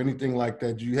shock or anything like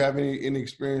that. Do you have any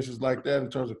experiences like that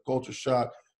in terms of culture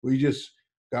shock where you just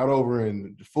got over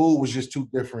and the food was just too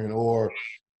different or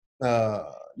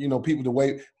people, the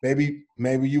way maybe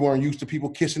you weren't used to people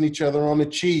kissing each other on the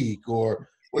cheek or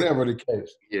whatever the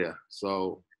case? Yeah.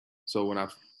 So when I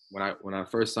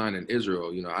first signed in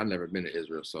Israel, I'd never been to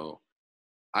Israel, so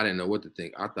I didn't know what to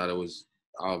think. I thought it was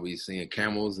I'll be seeing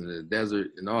camels in the desert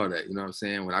and all that. You know what I'm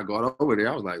saying? When I got over there,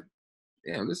 I was like,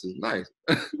 damn, this is nice.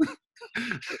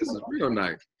 This is real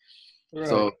nice. Right.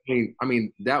 So I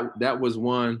mean that was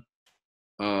one.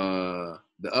 The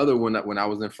other one when I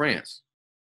was in France,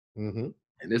 Mm-hmm.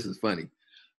 and this is funny.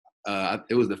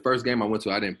 It was the first game I went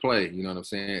to. I didn't play, you know what I'm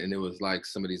saying? And it was like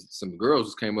some girls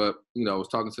just came up, you know, I was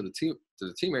talking to the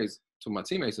teammates, to my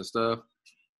teammates and stuff.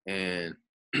 And,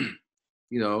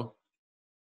 you know,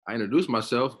 I introduced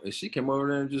myself and she came over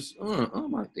there and just,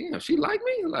 I'm like, damn, she like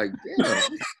me? Like, damn, there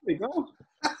we go.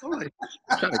 I'm like,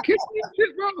 trying to kiss me and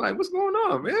shit, bro. I'm like, what's going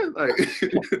on, man? Like,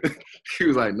 she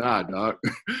was like, nah, dog.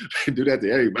 Do that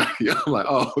to everybody. I'm like,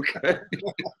 oh, okay.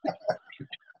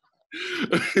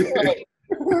 Right.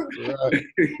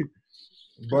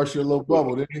 Burst your little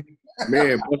bubble, didn't you?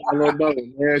 Man, bust my little bubble,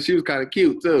 man. She was kind of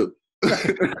cute too. My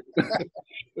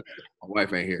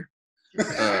wife ain't here.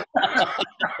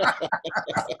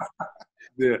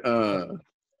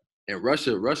 And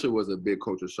Russia was a big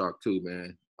culture shock too,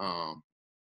 man.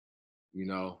 You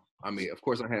know, I mean, of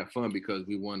course I had fun because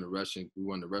we won the Russian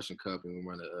Cup and we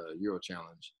won the Euro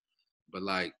Challenge. But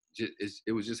like,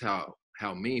 it was just how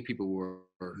mean people were,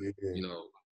 you know,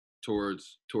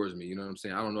 towards me. You know what I'm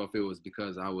saying? I don't know if it was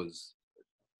because I was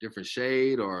different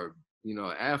shade or, you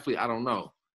know, athlete. I don't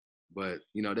know. But,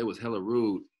 you know, they was hella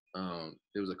rude.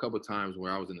 There was a couple of times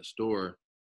where I was in the store,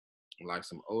 and like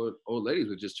some old ladies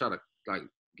would just try to like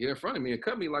get in front of me and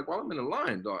cut me like while I'm in the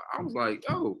line, dog. I was like,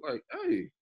 yo, like, hey,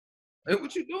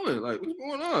 what you doing? Like, what's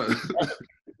going on?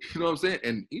 You know what I'm saying?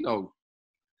 And, you know,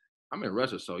 I'm in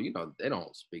Russia, so, you know, they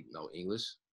don't speak no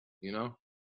English, you know?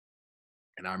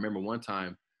 And I remember one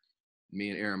time, me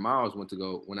and Aaron Miles went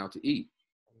out to eat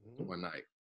one night.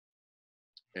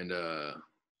 And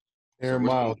Aaron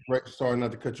Miles, sorry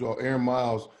not to cut you off. Aaron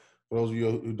Miles, for those of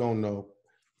you who don't know,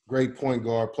 great point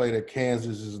guard, played at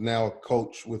Kansas, is now a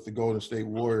coach with the Golden State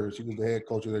Warriors. He was the head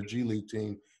coach of their G League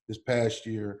team this past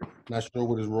year. Not sure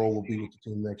what his role will be with the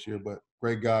team next year, but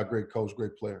great guy, great coach,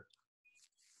 great player.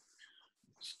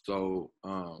 So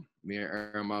me and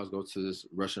Aaron Miles go to this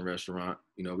Russian restaurant.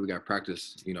 You know, we got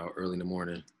practice, you know, early in the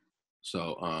morning.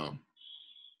 So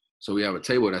so we have a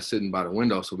table that's sitting by the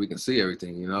window so we can see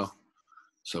everything, you know.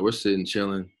 So we're sitting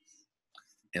chilling,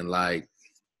 and like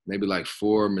maybe like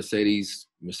 4 Mercedes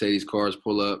cars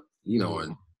pull up, you know,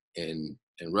 in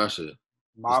Russia.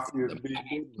 Mafia.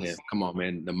 Yeah, come on,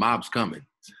 man. The mob's coming.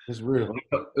 It's real.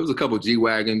 It was a couple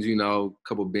G-Wagons, you know, a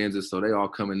couple Benzes, so they all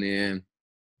coming in.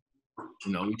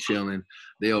 You know, we chilling.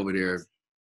 They over there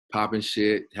popping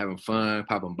shit, having fun,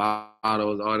 popping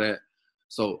bottles, all that.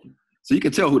 So you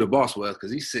can tell who the boss was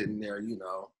because he's sitting there, you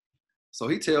know. So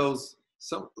he tells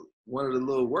one of the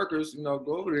little workers, you know,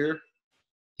 go over there.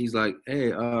 He's like,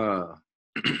 hey,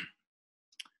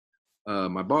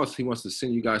 my boss, he wants to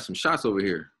send you guys some shots over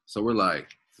here. So we're like,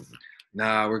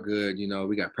 nah, we're good. You know,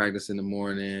 we got practice in the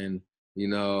morning, you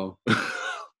know.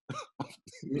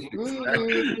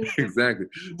 Exactly.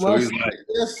 So he's like,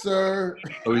 yes, sir.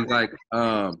 So he's like,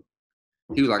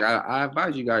 he was like, I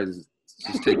advise you guys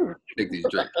just take these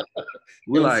drinks.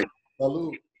 We're like,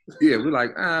 salute. Yeah, we're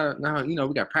like, no, you know,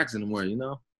 we got practice in the morning, you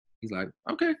know. He's like,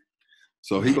 okay.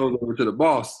 So he goes over to the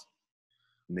boss.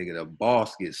 Nigga, the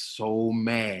boss gets so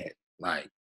mad. Like,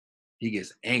 he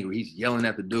gets angry. He's yelling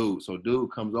at the dude. So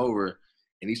dude comes over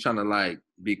and he's trying to like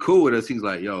be cool with us. He's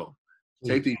like, yo,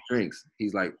 take these drinks.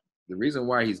 He's like, the reason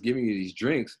why he's giving you these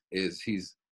drinks is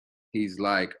he's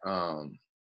like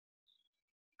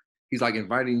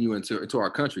inviting you into our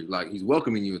country. Like, he's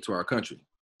welcoming you into our country.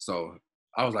 So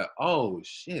I was like, oh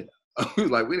shit. We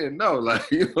was like, we didn't know. Like,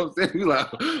 you know what I'm saying? We was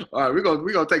like, all right, we're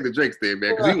gonna take the drinks then,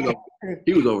 man. Because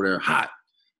he was over there hot.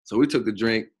 So we took the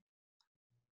drink.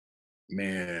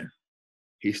 Man,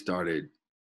 he started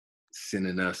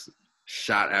sending us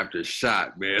shot after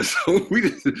shot, man. So we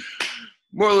just,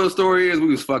 moral of the story is we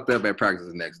was fucked up at practice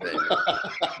the next day.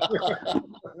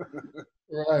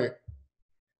 Right.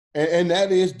 And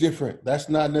that is different. That's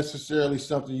not necessarily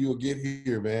something you'll get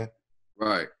here, man.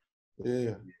 Right.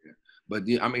 Yeah. But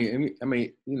I mean,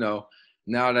 you know,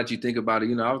 now that you think about it,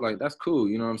 you know, I was like, that's cool.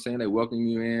 You know what I'm saying? They welcome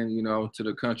you in, you know, to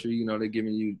the country. You know, they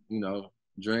giving you, you know,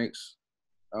 drinks.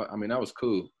 I mean, that was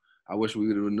cool. I wish we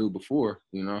would have knew before,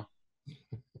 you know.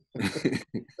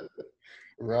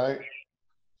 Right.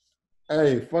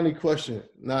 Hey, funny question.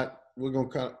 We're gonna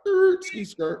kind of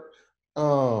skirt.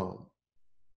 I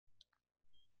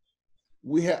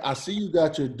see you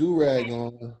got your do-rag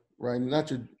on right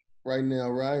now,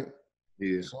 right?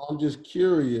 Yeah. So I'm just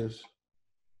curious,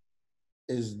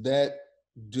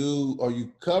 are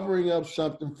you covering up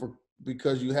something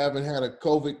because you haven't had a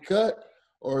COVID cut,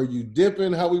 or are you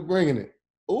dipping? How we bringing it?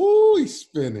 Ooh, he's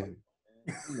spinning.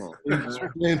 Come on. He's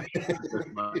spinning.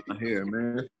 My hair,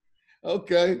 man.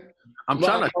 Okay. I'm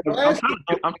trying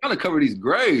to cover these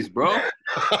grades, bro.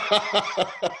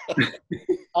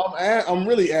 I'm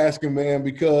really asking, man,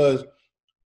 because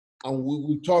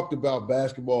we talked about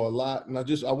basketball a lot, and I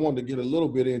wanted to get a little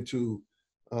bit into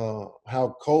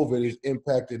how COVID has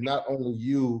impacted not only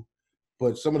you,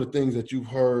 but some of the things that you've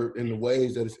heard in the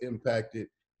ways that it's impacted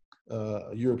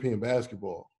European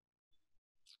basketball.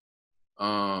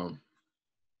 I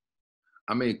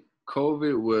mean,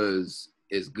 COVID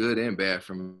is good and bad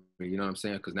for me. You know what I'm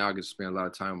saying? Because now I get to spend a lot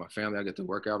of time with my family. I get to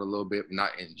work out a little bit,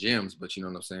 not in gyms, but you know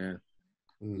what I'm saying.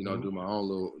 Mm-hmm. You know, do my own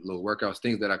little workouts,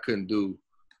 things that I couldn't do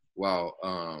while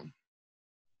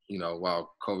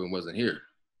while COVID wasn't here.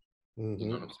 Mm-hmm. You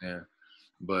know what I'm saying?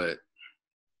 But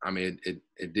I mean,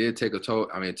 it did take a toll.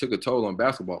 I mean, it took a toll on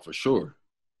basketball for sure.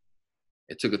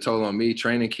 It took a toll on me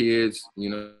training kids, you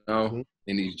know, mm-hmm.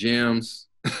 in these gyms.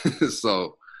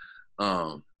 So,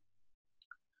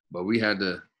 but we had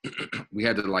to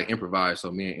like improvise.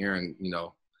 So me and Aaron, you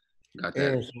know, got that.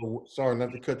 Aaron, sorry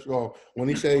not to cut you off. When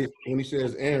he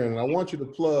says Aaron, I want you to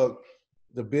plug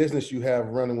the business you have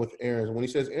running with Aaron. When he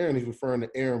says Aaron, he's referring to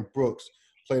Aaron Brooks.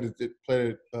 Played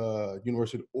at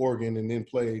University of Oregon and then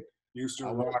played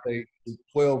Houston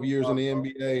 12 years in the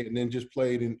NBA and then just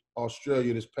played in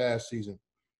Australia this past season.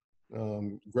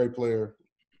 Great player.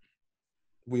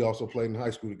 We also played in high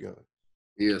school together.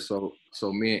 Yeah, so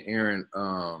me and Aaron,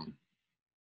 I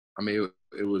mean,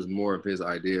 it was more of his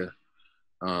idea.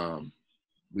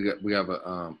 We have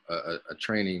a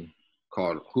training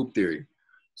called Hoop Theory.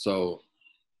 So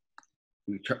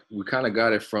we kind of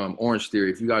got it from Orange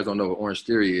Theory. If you guys don't know what Orange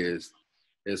Theory is,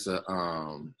 it's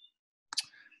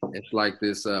it's like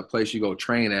this place you go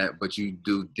train at, but you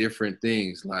do different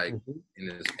things like mm-hmm.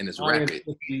 and it's rapid.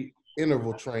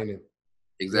 Interval training.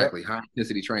 Exactly, yep. High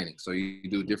intensity training. So you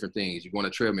do different things. You go on a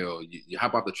treadmill, you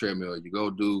hop off the treadmill, you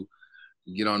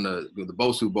get on the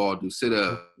Bosu ball, do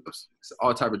sit-ups,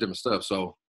 all type of different stuff.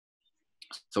 So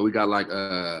we got like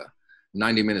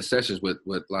 90-minute sessions with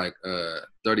like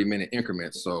 30-minute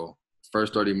increments. So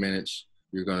first 30 minutes,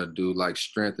 you're gonna do like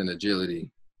strength and agility.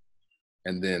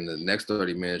 And then the next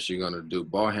 30 minutes, you're gonna do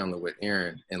ball handling with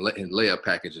Aaron and layup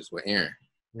packages with Aaron.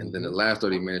 Mm-hmm. And then the last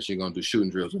 30 minutes, you're gonna do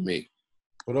shooting drills with me.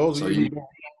 For those of you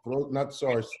who don't, not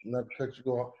to cut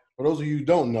you off. For those of you who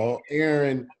don't know,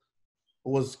 Aaron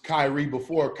was Kyrie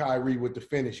before Kyrie with the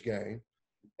finish game.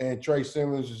 And Tre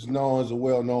Simmons is known as a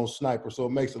well-known sniper. So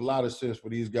it makes a lot of sense for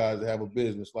these guys to have a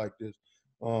business like this.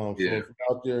 So if you're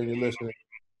out there and you're listening,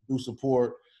 do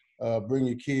support, bring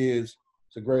your kids.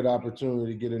 It's a great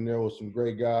opportunity to get in there with some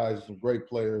great guys, some great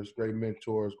players, great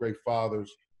mentors, great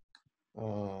fathers. It's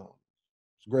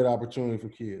a great opportunity for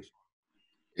kids.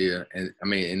 Yeah, and I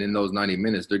mean, and in those 90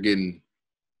 minutes, they're getting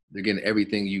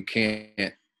everything you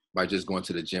can't by just going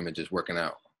to the gym and just working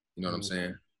out. You know what I'm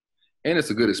saying? And it's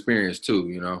a good experience too,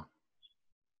 you know.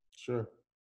 Sure.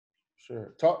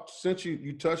 Since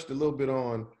you touched a little bit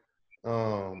on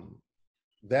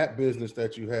that business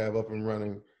that you have up and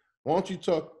running, why don't you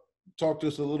talk to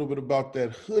us a little bit about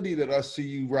that hoodie that I see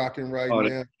you rocking right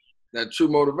now? That True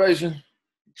Motivation.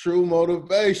 True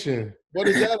Motivation. What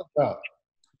is that about?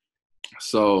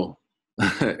 So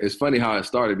it's funny how it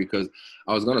started because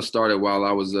I was going to start it while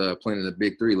I was playing in the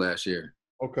Big Three last year.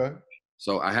 Okay.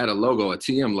 So I had a logo, a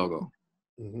TM logo.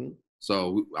 Mm-hmm.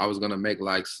 So I was going to make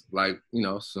like you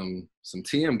know, some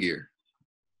TM gear.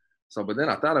 So, but then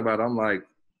I thought about it. I'm like,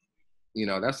 you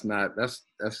know, that's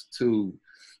too,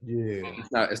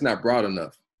 it's not broad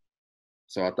enough.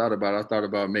 So I thought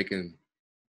about making,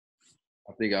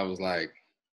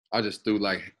 I just threw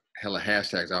like hella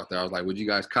hashtags out there. I was like, would you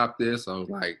guys cop this? I was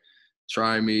like,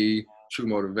 try me, True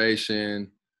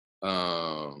Motivation,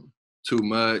 too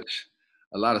much,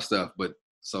 a lot of stuff. But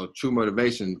so True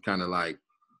Motivation kind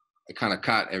of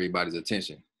caught everybody's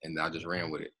attention, and I just ran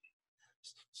with it.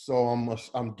 So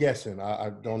I'm guessing,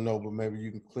 I don't know, but maybe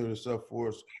you can clear this up for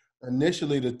us.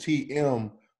 Initially, the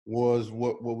TM was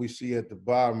what we see at the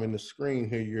bottom in the screen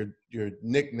here. Your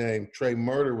nickname, Trey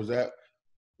Murder, was that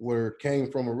where it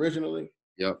came from originally?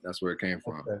 Yep, that's where it came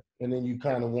from. Okay. And then you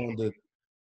kind of wanted to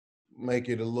make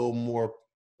it a little more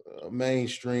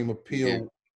mainstream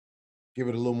appeal, give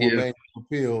it a little more mainstream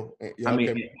appeal. I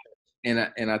mean,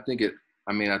 and I think it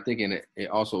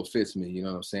also fits me. You know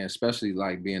what I'm saying? Especially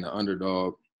like being an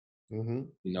underdog. Mm-hmm.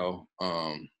 You know,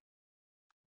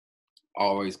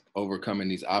 always overcoming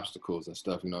these obstacles and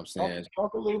stuff. You know what I'm saying?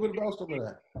 Talk a little bit about some of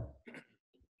that.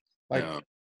 Like.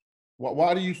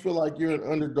 Why do you feel like you're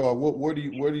an underdog? Where do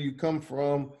you come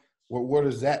from? Where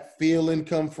does that feeling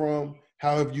come from?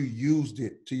 How have you used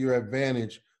it to your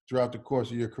advantage throughout the course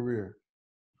of your career?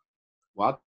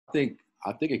 Well, I think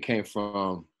it came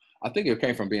from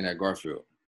being at Garfield.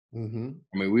 Mm-hmm.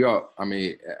 I mean, we all. I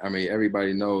mean,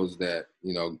 everybody knows that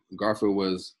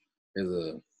Garfield is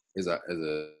a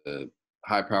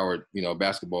high powered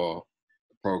basketball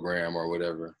program or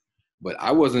whatever. But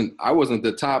I wasn't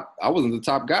the top. I wasn't the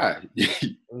top guy.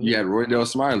 You had Roy Dale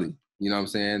Smiley. You know what I'm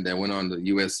saying? That went on to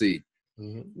USC.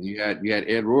 Mm-hmm. You had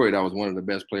Ed Roy. That was one of the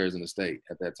best players in the state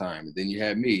at that time. And then you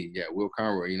had me. You had Will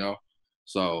Conroy.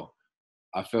 So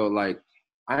I felt like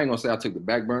I ain't gonna say I took the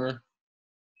back burner,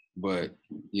 but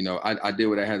I did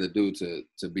what I had to do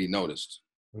to be noticed.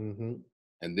 Mm-hmm.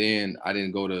 And then I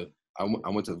didn't go to. I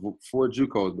went to 4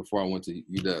 JUCOs before I went to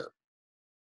UW.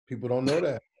 People don't know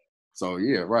that. So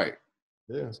yeah, right.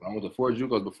 Yeah. So I went to 4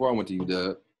 JUCOs before I went to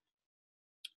UW.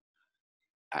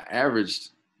 I averaged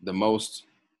the most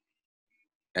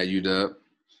at UW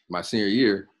my senior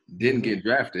year. Didn't get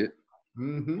drafted.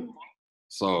 Mm-hmm.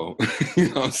 So you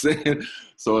know what I'm saying.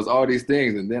 So it's all these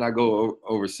things, and then I go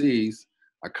overseas.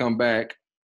 I come back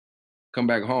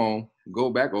home, go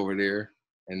back over there,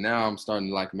 and now I'm starting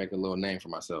to make a little name for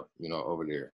myself, over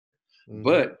there. Mm-hmm.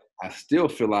 But I still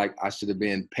feel like I should have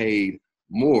been paid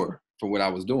more for what I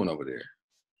was doing over there.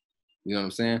 You know what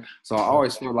I'm saying? So I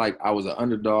always feel like I was an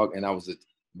underdog, and I was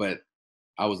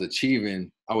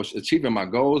achieving my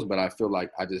goals, but I feel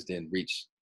like I just didn't reach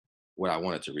what I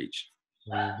wanted to reach.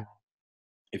 Mm-hmm.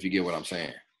 If you get what I'm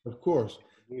saying. Of course.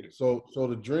 So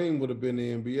the dream would have been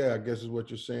the NBA, I guess is what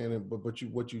you're saying. But what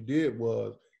you did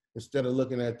was, instead of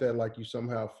looking at that like you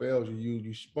somehow failed,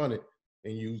 you spun it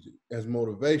and used it as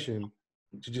motivation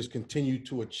to just continue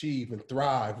to achieve and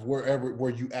thrive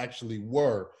where you actually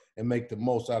were and make the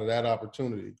most out of that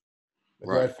opportunity. Is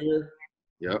that fair?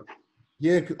 Yep.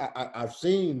 Yeah,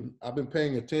 I've been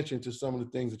paying attention to some of the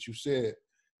things that you said,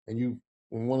 and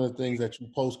one of the things that you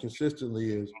post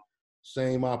consistently is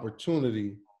same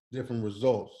opportunity, different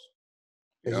results.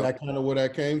 Is that kind of where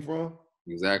that came from?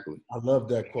 Exactly. I love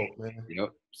that quote, man. Yep.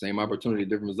 Same opportunity,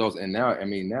 different results. And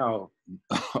now,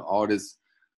 all this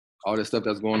stuff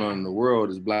that's going on in the world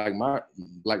is Black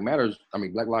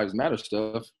Lives Matter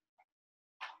stuff.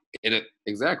 It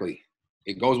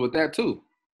goes with that too.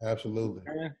 Absolutely.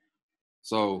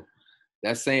 So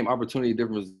that same opportunity,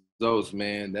 different results,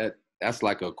 man, that's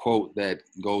like a quote that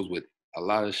goes with a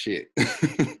lot of shit.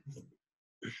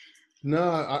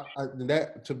 No,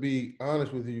 that, to be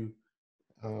honest with you,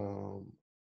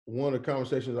 one of the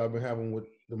conversations I've been having with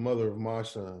the mother of my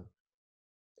son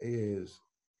is,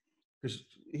 because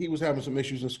he was having some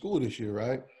issues in school this year,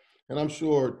 right? And I'm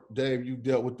sure, Dave, you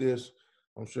dealt with this.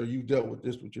 I'm sure you dealt with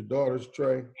this with your daughters,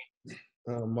 Trey.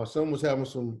 My son was having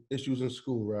some issues in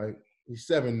school, right? He's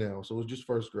 7 now, so it was just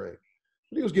first grade.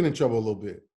 But he was getting in trouble a little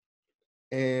bit.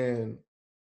 And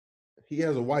he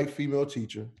has a white female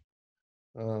teacher.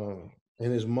 And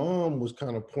his mom was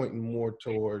kind of pointing more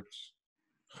towards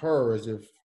her, as if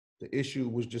the issue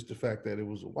was just the fact that it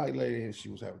was a white lady and she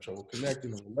was having trouble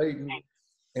connecting and relating.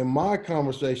 And my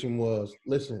conversation was,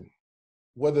 listen,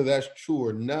 whether that's true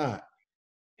or not,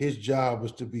 his job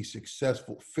was to be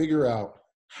successful, figure out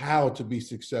how to be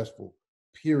successful,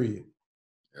 period.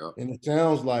 Yep. And it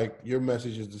sounds like your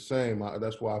message is the same.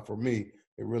 That's why, for me,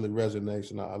 it really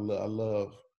resonates. And I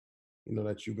love,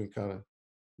 that you've been kind of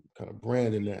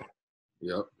branding that.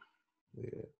 Yep.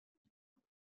 Yeah.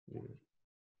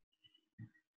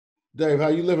 Dave, how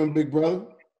you living, big brother?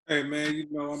 Hey, man,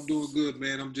 I'm doing good,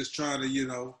 man. I'm just trying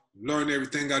to, learn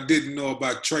everything I didn't know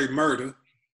about Trey murder.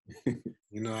 I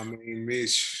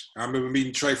remember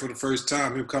meeting Trey for the first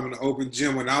time, him coming to open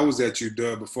gym when I was at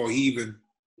UW before he even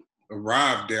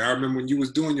arrived there. I remember when you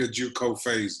was doing your JUCO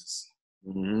phases.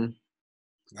 Mm-hmm.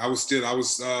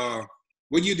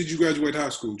 What year did you graduate high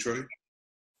school, Trey?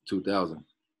 2000.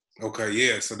 Okay,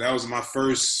 yeah. So that was my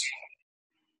first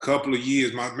couple of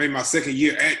years, maybe my second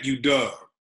year at UW.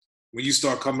 When you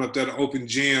start coming up there to open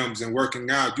gyms and working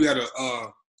out, you had a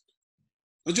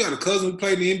cousin who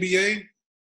played in the NBA?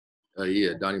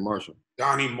 Yeah, Donnie Marshall.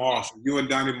 Donnie Marshall. You and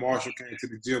Donnie Marshall came to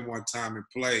the gym one time and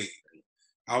played.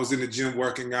 I was in the gym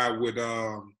working out with,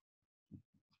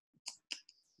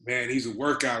 he's a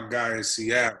workout guy in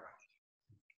Seattle.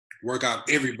 Work out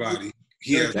everybody.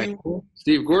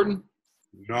 Steve Gordon?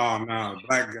 No,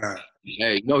 black guy.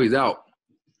 Hey, he's out.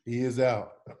 He is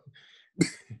out.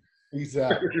 He's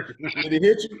out. Did he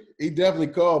hit you? He definitely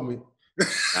called me.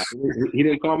 He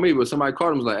didn't call me, but somebody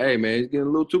called him. Was like, "Hey, man, he's getting a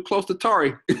little too close to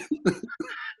Tari. You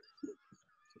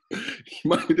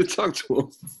might need to talk to him."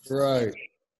 Right.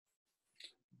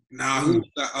 Now,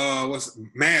 what's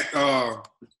Matt?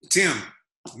 Tim.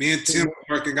 Me and Tim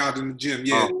were working out in the gym.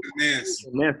 Yeah,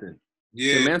 Manson.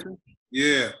 Yeah. Tim Manson?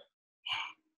 Yeah.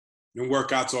 Them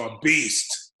workouts are a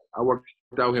beast. I worked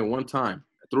out with him one time.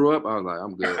 I threw up. I was like,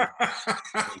 I'm good.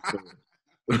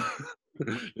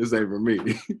 This ain't for me.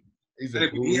 He's Hey,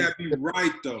 but he had me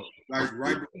right though. Like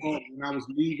right before when I was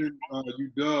leaving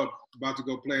UW, about to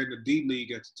go play in the D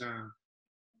League at the time,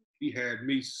 he had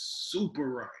me super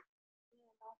right.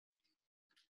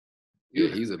 Yeah,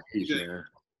 he's a beast, man.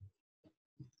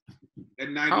 At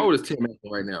 90, How old is Tim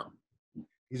Ackman right now?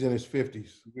 He's in his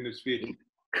 50s. in his 50s.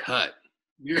 Cut.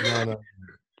 Yeah. No.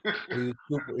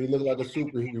 He looked like a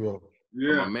superhero.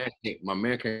 Yeah. My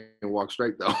man can't walk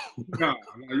straight though. Nah,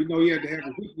 you know he had to have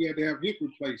hip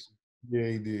replacement. Yeah,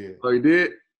 he did. Oh, he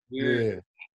did? Yeah.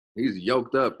 He's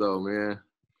yoked up though, man.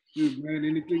 Dude, man,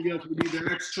 anything else we need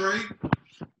to ask Tre?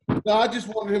 No, I just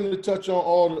wanted him to touch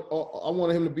on I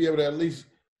wanted him to be able to at least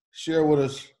share with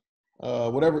us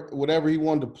whatever he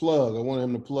wanted to plug. I wanted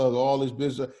him to plug all his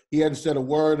business. He hadn't said a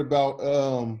word about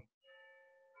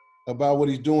what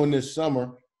he's doing this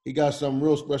summer. He got something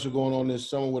real special going on this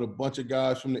summer with a bunch of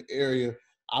guys from the area.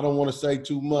 I don't want to say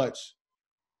too much.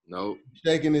 Nope.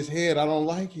 Shaking his head. I don't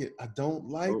like it. I don't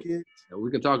like it. Yeah,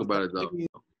 we can talk about it though.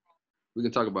 We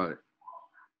can talk about it.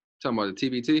 Talking about the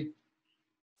TBT?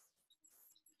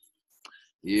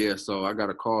 Yeah, so I got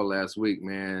a call last week,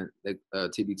 man.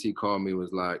 TBT called me,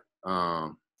 was like,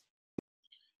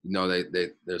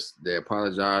 they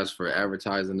apologized for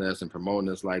advertising us and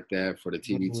promoting us like that for the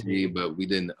TBT, but we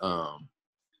didn't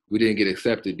get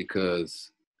accepted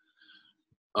because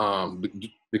of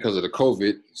the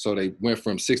COVID. So they went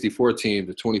from 64 teams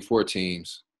to 24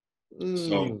 teams.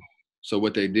 So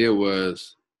what they did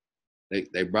was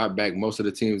they brought back most of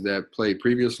the teams that played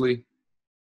previously.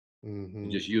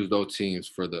 And just used those teams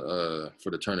for the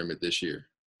tournament this year.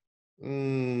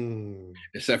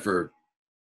 Except for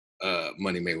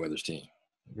Money Mayweather's team.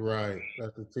 Right.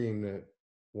 That's the team that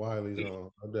Wiley's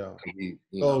on, no doubt.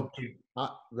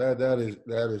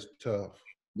 That is tough.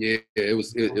 Yeah, it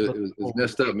was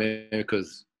messed up, man,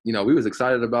 because we was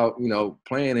excited about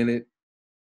playing in it.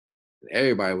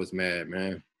 Everybody was mad,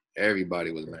 man. Everybody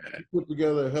was mad. Put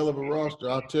together a hell of a roster.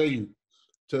 I'll tell you.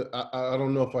 I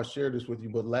don't know if I shared this with you,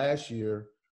 but last year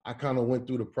I kind of went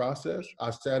through the process. I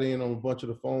sat in on a bunch of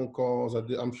the phone calls.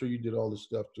 I'm sure you did all this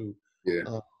stuff too. Yeah.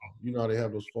 You know how they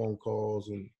have those phone calls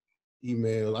and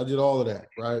emails. I did all of that,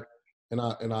 right? And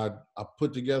I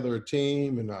put together a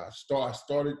team, and I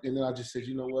started, and then I just said,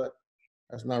 you know what?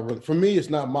 That's not really for me. It's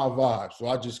not my vibe. So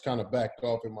I just kind of backed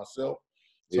off it myself.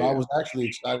 So I was actually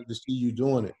excited to see you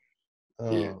doing it.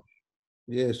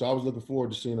 Yeah, so I was looking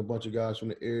forward to seeing a bunch of guys from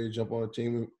the area jump on a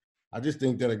team. I just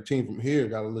think that a team from here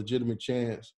got a legitimate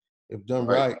chance, if done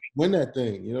right, win that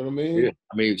thing. You know what I mean? Yeah,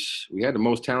 I mean, we had the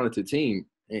most talented team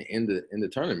in the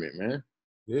tournament, man.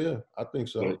 Yeah, I think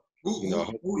so. But,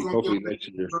 hopefully next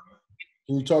year.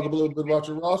 Can you talk a little bit about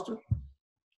your roster?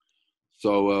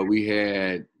 So we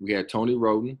had Tony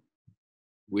Roden,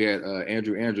 we had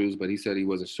Andrew Andrews, but he said he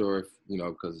wasn't sure if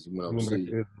because he went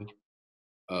overseas.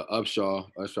 Upshaw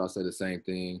said the same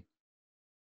thing.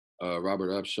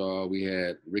 Robert Upshaw. We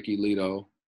had Ricky Lito.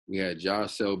 We had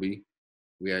Josh Selby.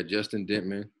 We had Justin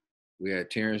Dentman. We had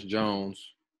Terrence Jones.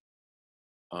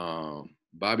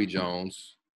 Bobby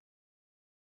Jones.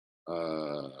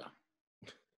 Who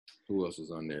else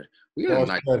was on there? We had a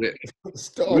nice whip.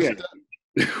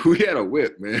 We had a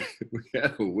whip, man. We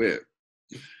had a whip.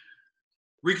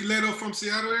 Ricky Lito from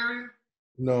Seattle area?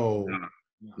 No.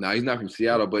 No, he's not from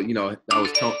Seattle, but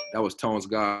that was Tone's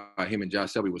guy. Him and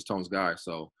Josh Selby was Tone's guy,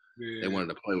 so they wanted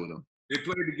to play with him. They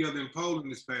played together in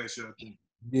Poland this past year, I think.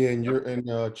 Yeah, and you're in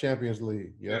Champions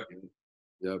League. Yep,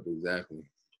 exactly.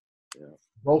 Yeah,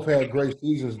 both had great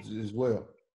seasons as well.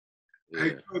 Yeah.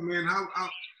 Hey, good man. How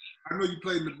I know you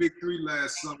played in the Big Three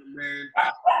last summer, man.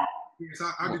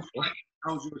 How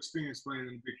was your experience playing in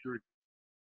the Big Three?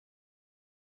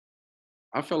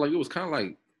 I felt like it was kind of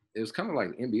like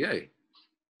NBA.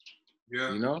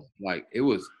 Yeah. Like it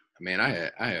was, man, I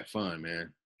had fun,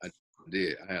 man. I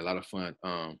did. I had a lot of fun.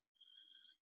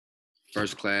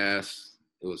 First class,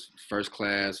 it was first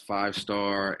class,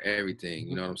 5-star, everything.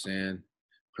 You know what I'm saying?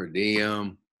 Per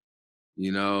diem,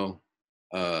 The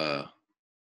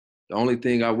only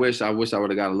thing I wish I would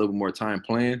have got a little more time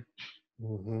playing.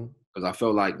 Because I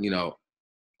felt like,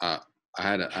 I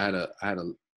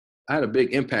had a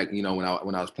big impact, when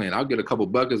I was playing. I'll get a couple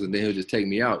buckets and then he'll just take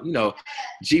me out.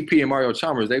 GP and Mario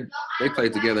Chalmers, they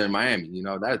played together in Miami.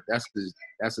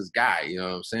 That's his guy. You know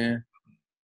what I'm saying?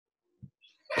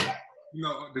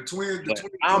 The twins.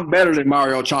 I'm better than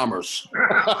Mario Chalmers.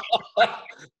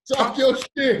 Talk your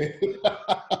shit.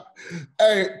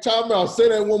 Hey, time out. Say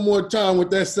that one more time with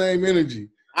that same energy.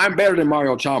 I'm better than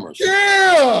Mario Chalmers.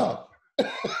 Yeah.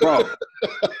 Bro.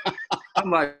 I'm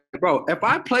like, bro, if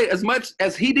I play as much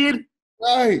as he did,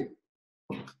 right,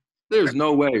 there's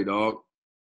no way, dog.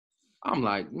 I'm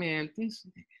like, man, this.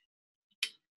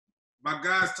 My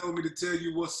guys told me to tell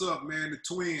you what's up, man. The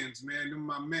twins, man. Them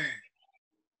my man.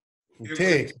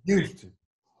 Ted, Houston.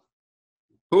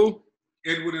 Who?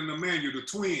 Edward and Emmanuel, the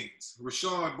twins,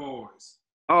 Rashard boys.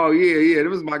 Oh, yeah.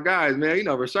 Them was my guys, man. You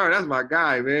know, Rashard, that's my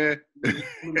guy, man.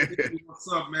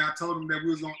 What's up, man? I told him that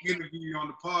we was going to interview you on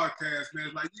the podcast,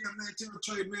 man. Like, yeah, man, tell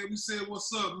Trey, man, we said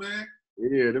what's up, man.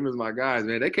 Yeah, them was my guys,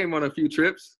 man. They came on a few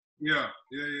trips. Yeah.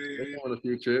 They came on a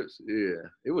few trips. Yeah.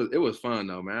 It was fun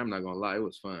though, man. I'm not gonna lie, it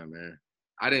was fun, man.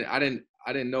 I didn't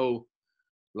know,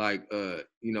 like,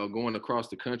 you know, going across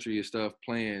the country and stuff,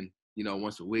 playing, you know,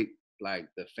 once a week, like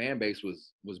the fan base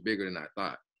was bigger than I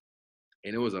thought.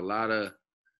 And it was a lot of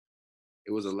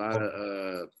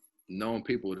known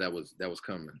people that was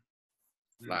coming.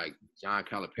 Like John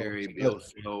Calipari, Bill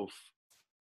Self,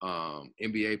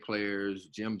 NBA players,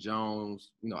 Jim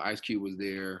Jones, you know, Ice Cube was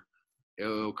there,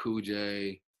 LL Cool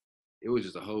J. It was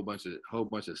just a whole bunch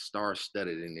of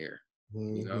star-studded in there,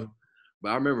 you know. But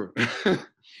I remember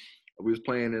we was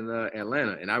playing in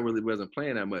Atlanta, and I really wasn't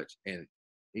playing that much. And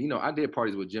you know, I did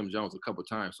parties with Jim Jones a couple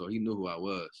times, so he knew who I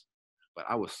was. But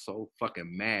I was so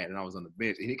fucking mad, and I was on the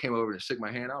bench, and he came over and shook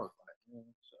my hand. I was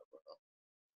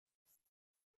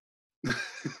like, shut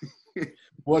up.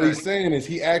 What he's saying is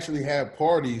he actually had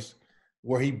parties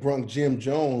where he brought Jim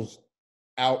Jones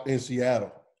out in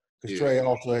Seattle. Because Trey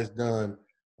also has done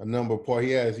a number of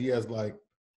parties. He has like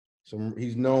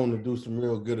he's known to do some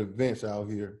real good events out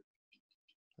here.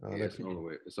 It's over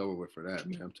with. It's over with for that,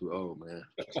 man. I'm too old, man.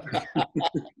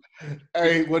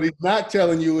 Hey, what he's not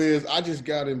telling you is I just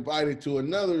got invited to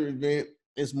another event.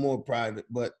 It's more private,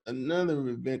 but another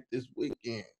event this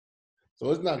weekend. So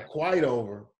it's not quite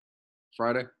over.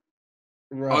 Friday?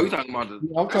 Right. Oh, you talking about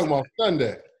I'm talking about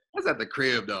Sunday. That's at the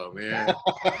crib, though, man.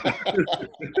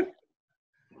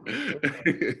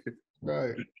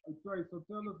 Right. Trey, so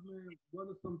tell us, man, what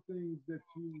are some things that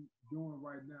you doing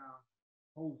right now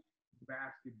post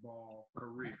basketball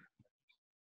career?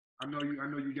 I know you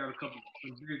got a couple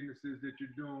some businesses that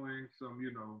you're doing, some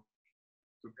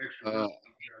extra stuff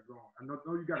you got going. I know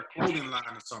you got a clothing line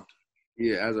or something.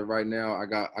 Yeah, as of right now, I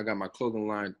got my clothing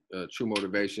line, True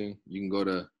Motivation. You can go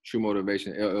to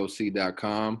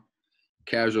truemotivationllc.com,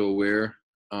 casual wear.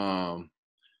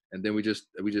 And then we just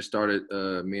started,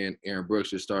 me and Aaron Brooks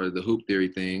just started the Hoop Theory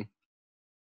thing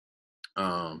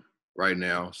right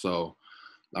now. So,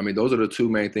 I mean, those are the two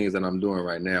main things that I'm doing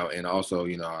right now. And also,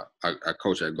 you know, I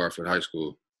coach at Garfield High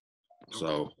School.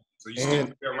 So you still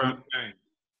around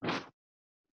the game.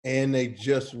 And they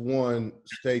just won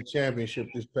state championship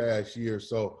this past year.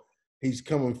 So he's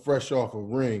coming fresh off a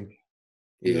ring.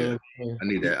 You know what I mean? I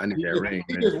need that ring,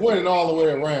 He man. just winning all the way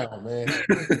around, man.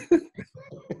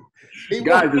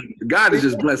 God is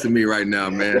just blessing me right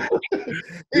now, man.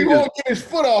 He won't get his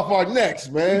foot off our necks,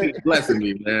 man. He's blessing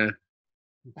me, man.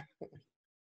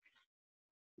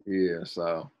 Yeah,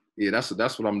 so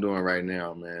that's what I'm doing right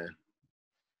now, man.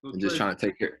 So I'm just trying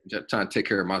to take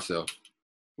care of myself.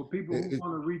 For people who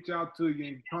want to reach out to you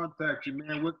and contact you,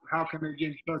 man, how can they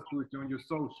get in touch with you on your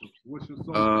socials? What's your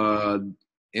social?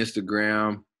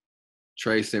 Instagram,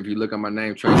 Tre Simmons. If you look at my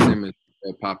name, Tre Simmons,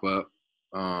 it'll pop up.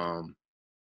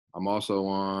 I'm also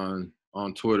on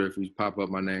Twitter. If you pop up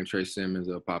my name, Tre Simmons,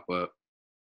 it'll pop up.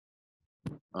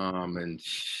 And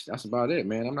that's about it,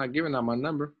 man. I'm not giving out my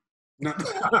number. No.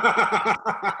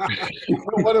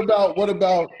 What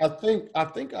about? I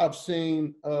think I've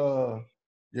seen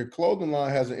your clothing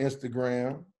line has an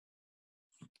Instagram.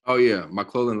 Oh yeah, my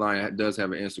clothing line does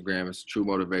have an Instagram. It's True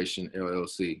Motivation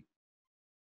LLC.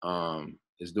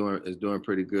 It's doing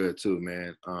pretty good too,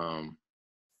 man.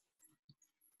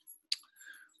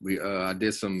 I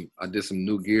did some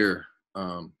new gear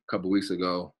a couple weeks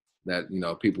ago that, you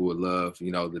know, people would love.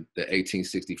 You know, the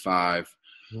 1865.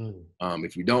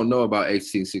 If you don't know about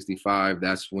 1865,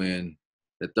 that's when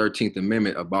the 13th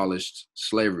Amendment abolished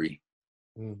slavery.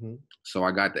 Mm-hmm. So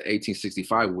I got the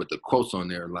 1865 with the quotes on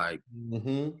there, like,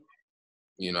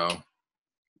 you know.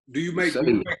 Do you make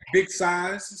big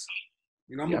sizes?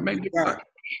 You know, I make big sizes.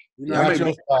 You know, I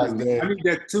need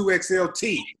that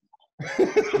 2XLT.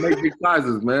 I make big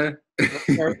sizes, man.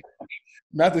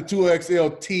 Not the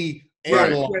 2XLT.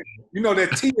 Right. You know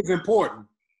that T is important.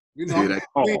 You know.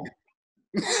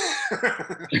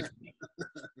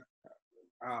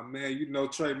 Man, you know,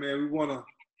 Trey, man, we want to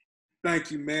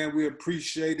thank you, man. We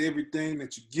appreciate everything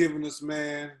that you're giving us,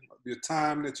 man. Your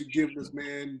time that you're giving us,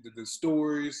 man. The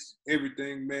stories,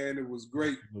 everything, man. It was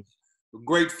great. A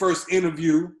great first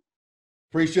interview.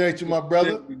 Appreciate you, my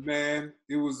brother. Man,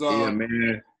 it was. Yeah,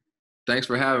 man. Thanks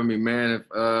for having me, man.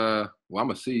 Well, I'm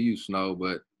gonna see you, Snow,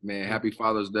 but man, happy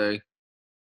Father's Day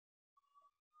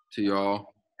to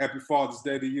y'all. Happy Father's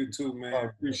Day to you too, man.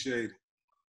 Appreciate it.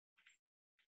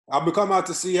 I'll be coming out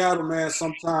to Seattle, man,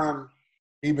 sometime.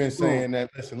 He been saying that.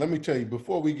 Listen, let me tell you,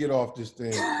 before we get off this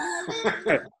thing.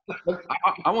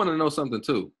 I want to know something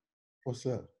too. What's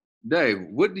up? Dave,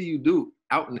 what do you do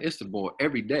out in Istanbul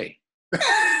every day?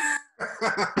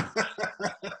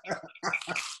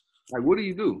 Like, what do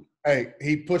you do? Hey,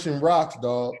 he pushing rocks,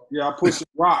 dog. Yeah, I'm pushing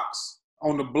rocks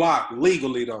on the block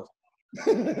legally, though.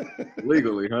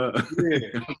 Legally, huh?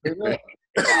 Yeah.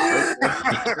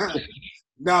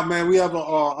 Nah, man, we have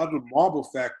a marble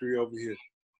factory over here.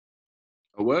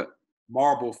 A what?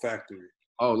 Marble factory.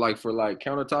 Oh, like for like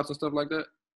countertops and stuff like that?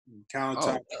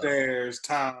 Countertop, stairs,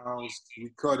 tiles.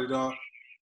 We cut it up.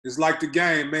 It's like the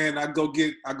game, man. I go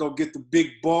get the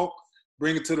big bulk,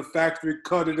 bring it to the factory,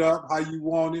 cut it up how you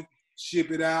want it, ship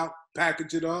it out,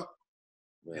 package it up.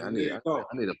 Man, I need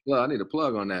a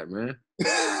plug on that, man.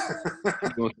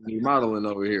 I'm going to be modeling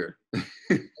over here.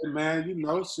 Hey, man, you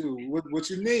know, shoot, what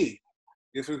you need?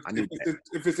 If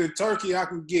it's in Turkey, I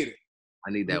can get it.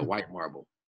 I need that white marble.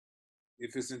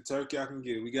 If it's in Turkey, I can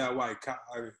get it. We got white.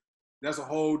 That's a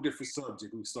whole different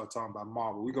subject. We start talking about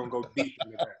marble. We're gonna go deep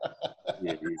into that.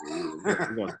 Yeah.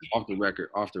 We're going off the record.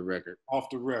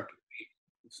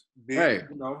 Big, hey,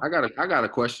 you know. I got a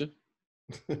question.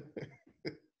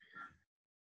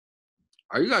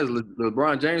 Are you guys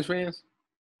LeBron James fans?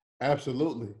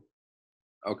 Absolutely.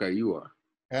 Okay, you are.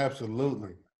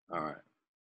 Absolutely. All right.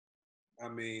 I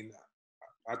mean,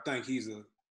 I think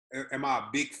am I a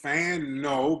big fan?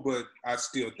 No, but I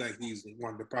still think he's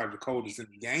one of probably the coldest in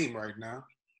the game right now.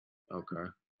 Okay.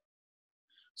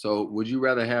 So would you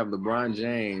rather have LeBron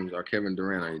James or Kevin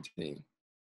Durant on your team?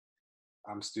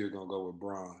 I'm still going to go with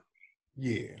Bron.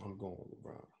 Yeah, I'm going with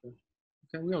LeBron.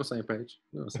 Okay, we're on the same page.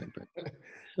 All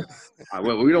right,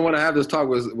 well, we don't want to have this talk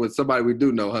with somebody we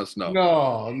do know, huh, Snow?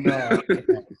 No.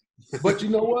 But you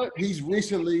know what? He's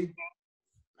recently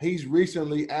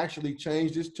actually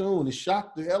changed his tune. It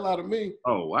shocked the hell out of me.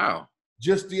 Oh, wow.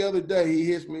 Just the other day, he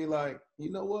hits me like, you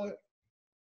know what?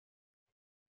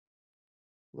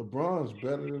 LeBron's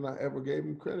better than I ever gave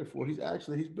him credit for. He's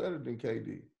better than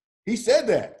KD. He said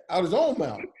that out of his own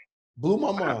mouth. Blew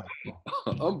my mind.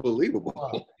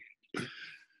 Unbelievable.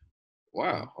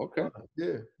 Wow. Okay.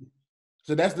 Yeah.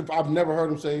 So I've never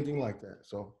heard him say anything like that.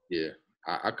 So yeah,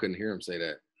 I couldn't hear him say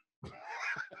that.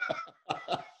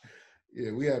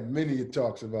 Yeah, we had many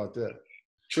talks about that.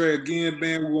 Tre, again,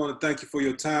 man, we want to thank you for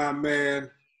your time, man.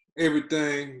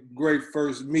 Everything. Great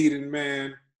first meeting,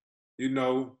 man. You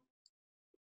know,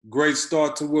 great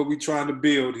start to what we're trying to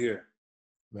build here.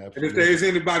 Absolutely. And if there's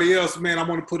anybody else, man, I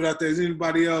want to put it out there. Is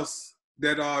anybody else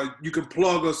that you can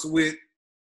plug us with?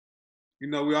 You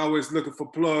know, we're always looking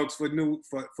for plugs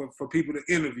for people to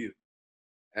interview.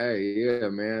 Hey, yeah,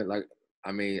 man. Like,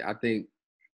 I mean, I think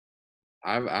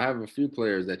I have a few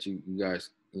players that you guys,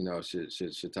 you know,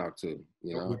 should talk to.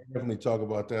 You know, we'll definitely talk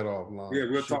about that offline. Yeah,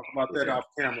 we'll talk about that off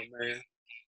camera, man.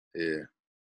 Yeah.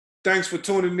 Thanks for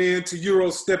tuning in to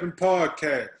EuroSteppin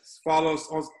Podcast. Follow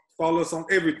us on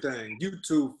everything: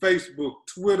 YouTube, Facebook,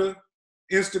 Twitter,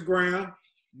 Instagram.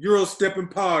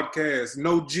 EuroSteppin Podcast,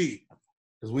 no G.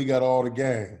 Because we got all the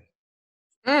gang.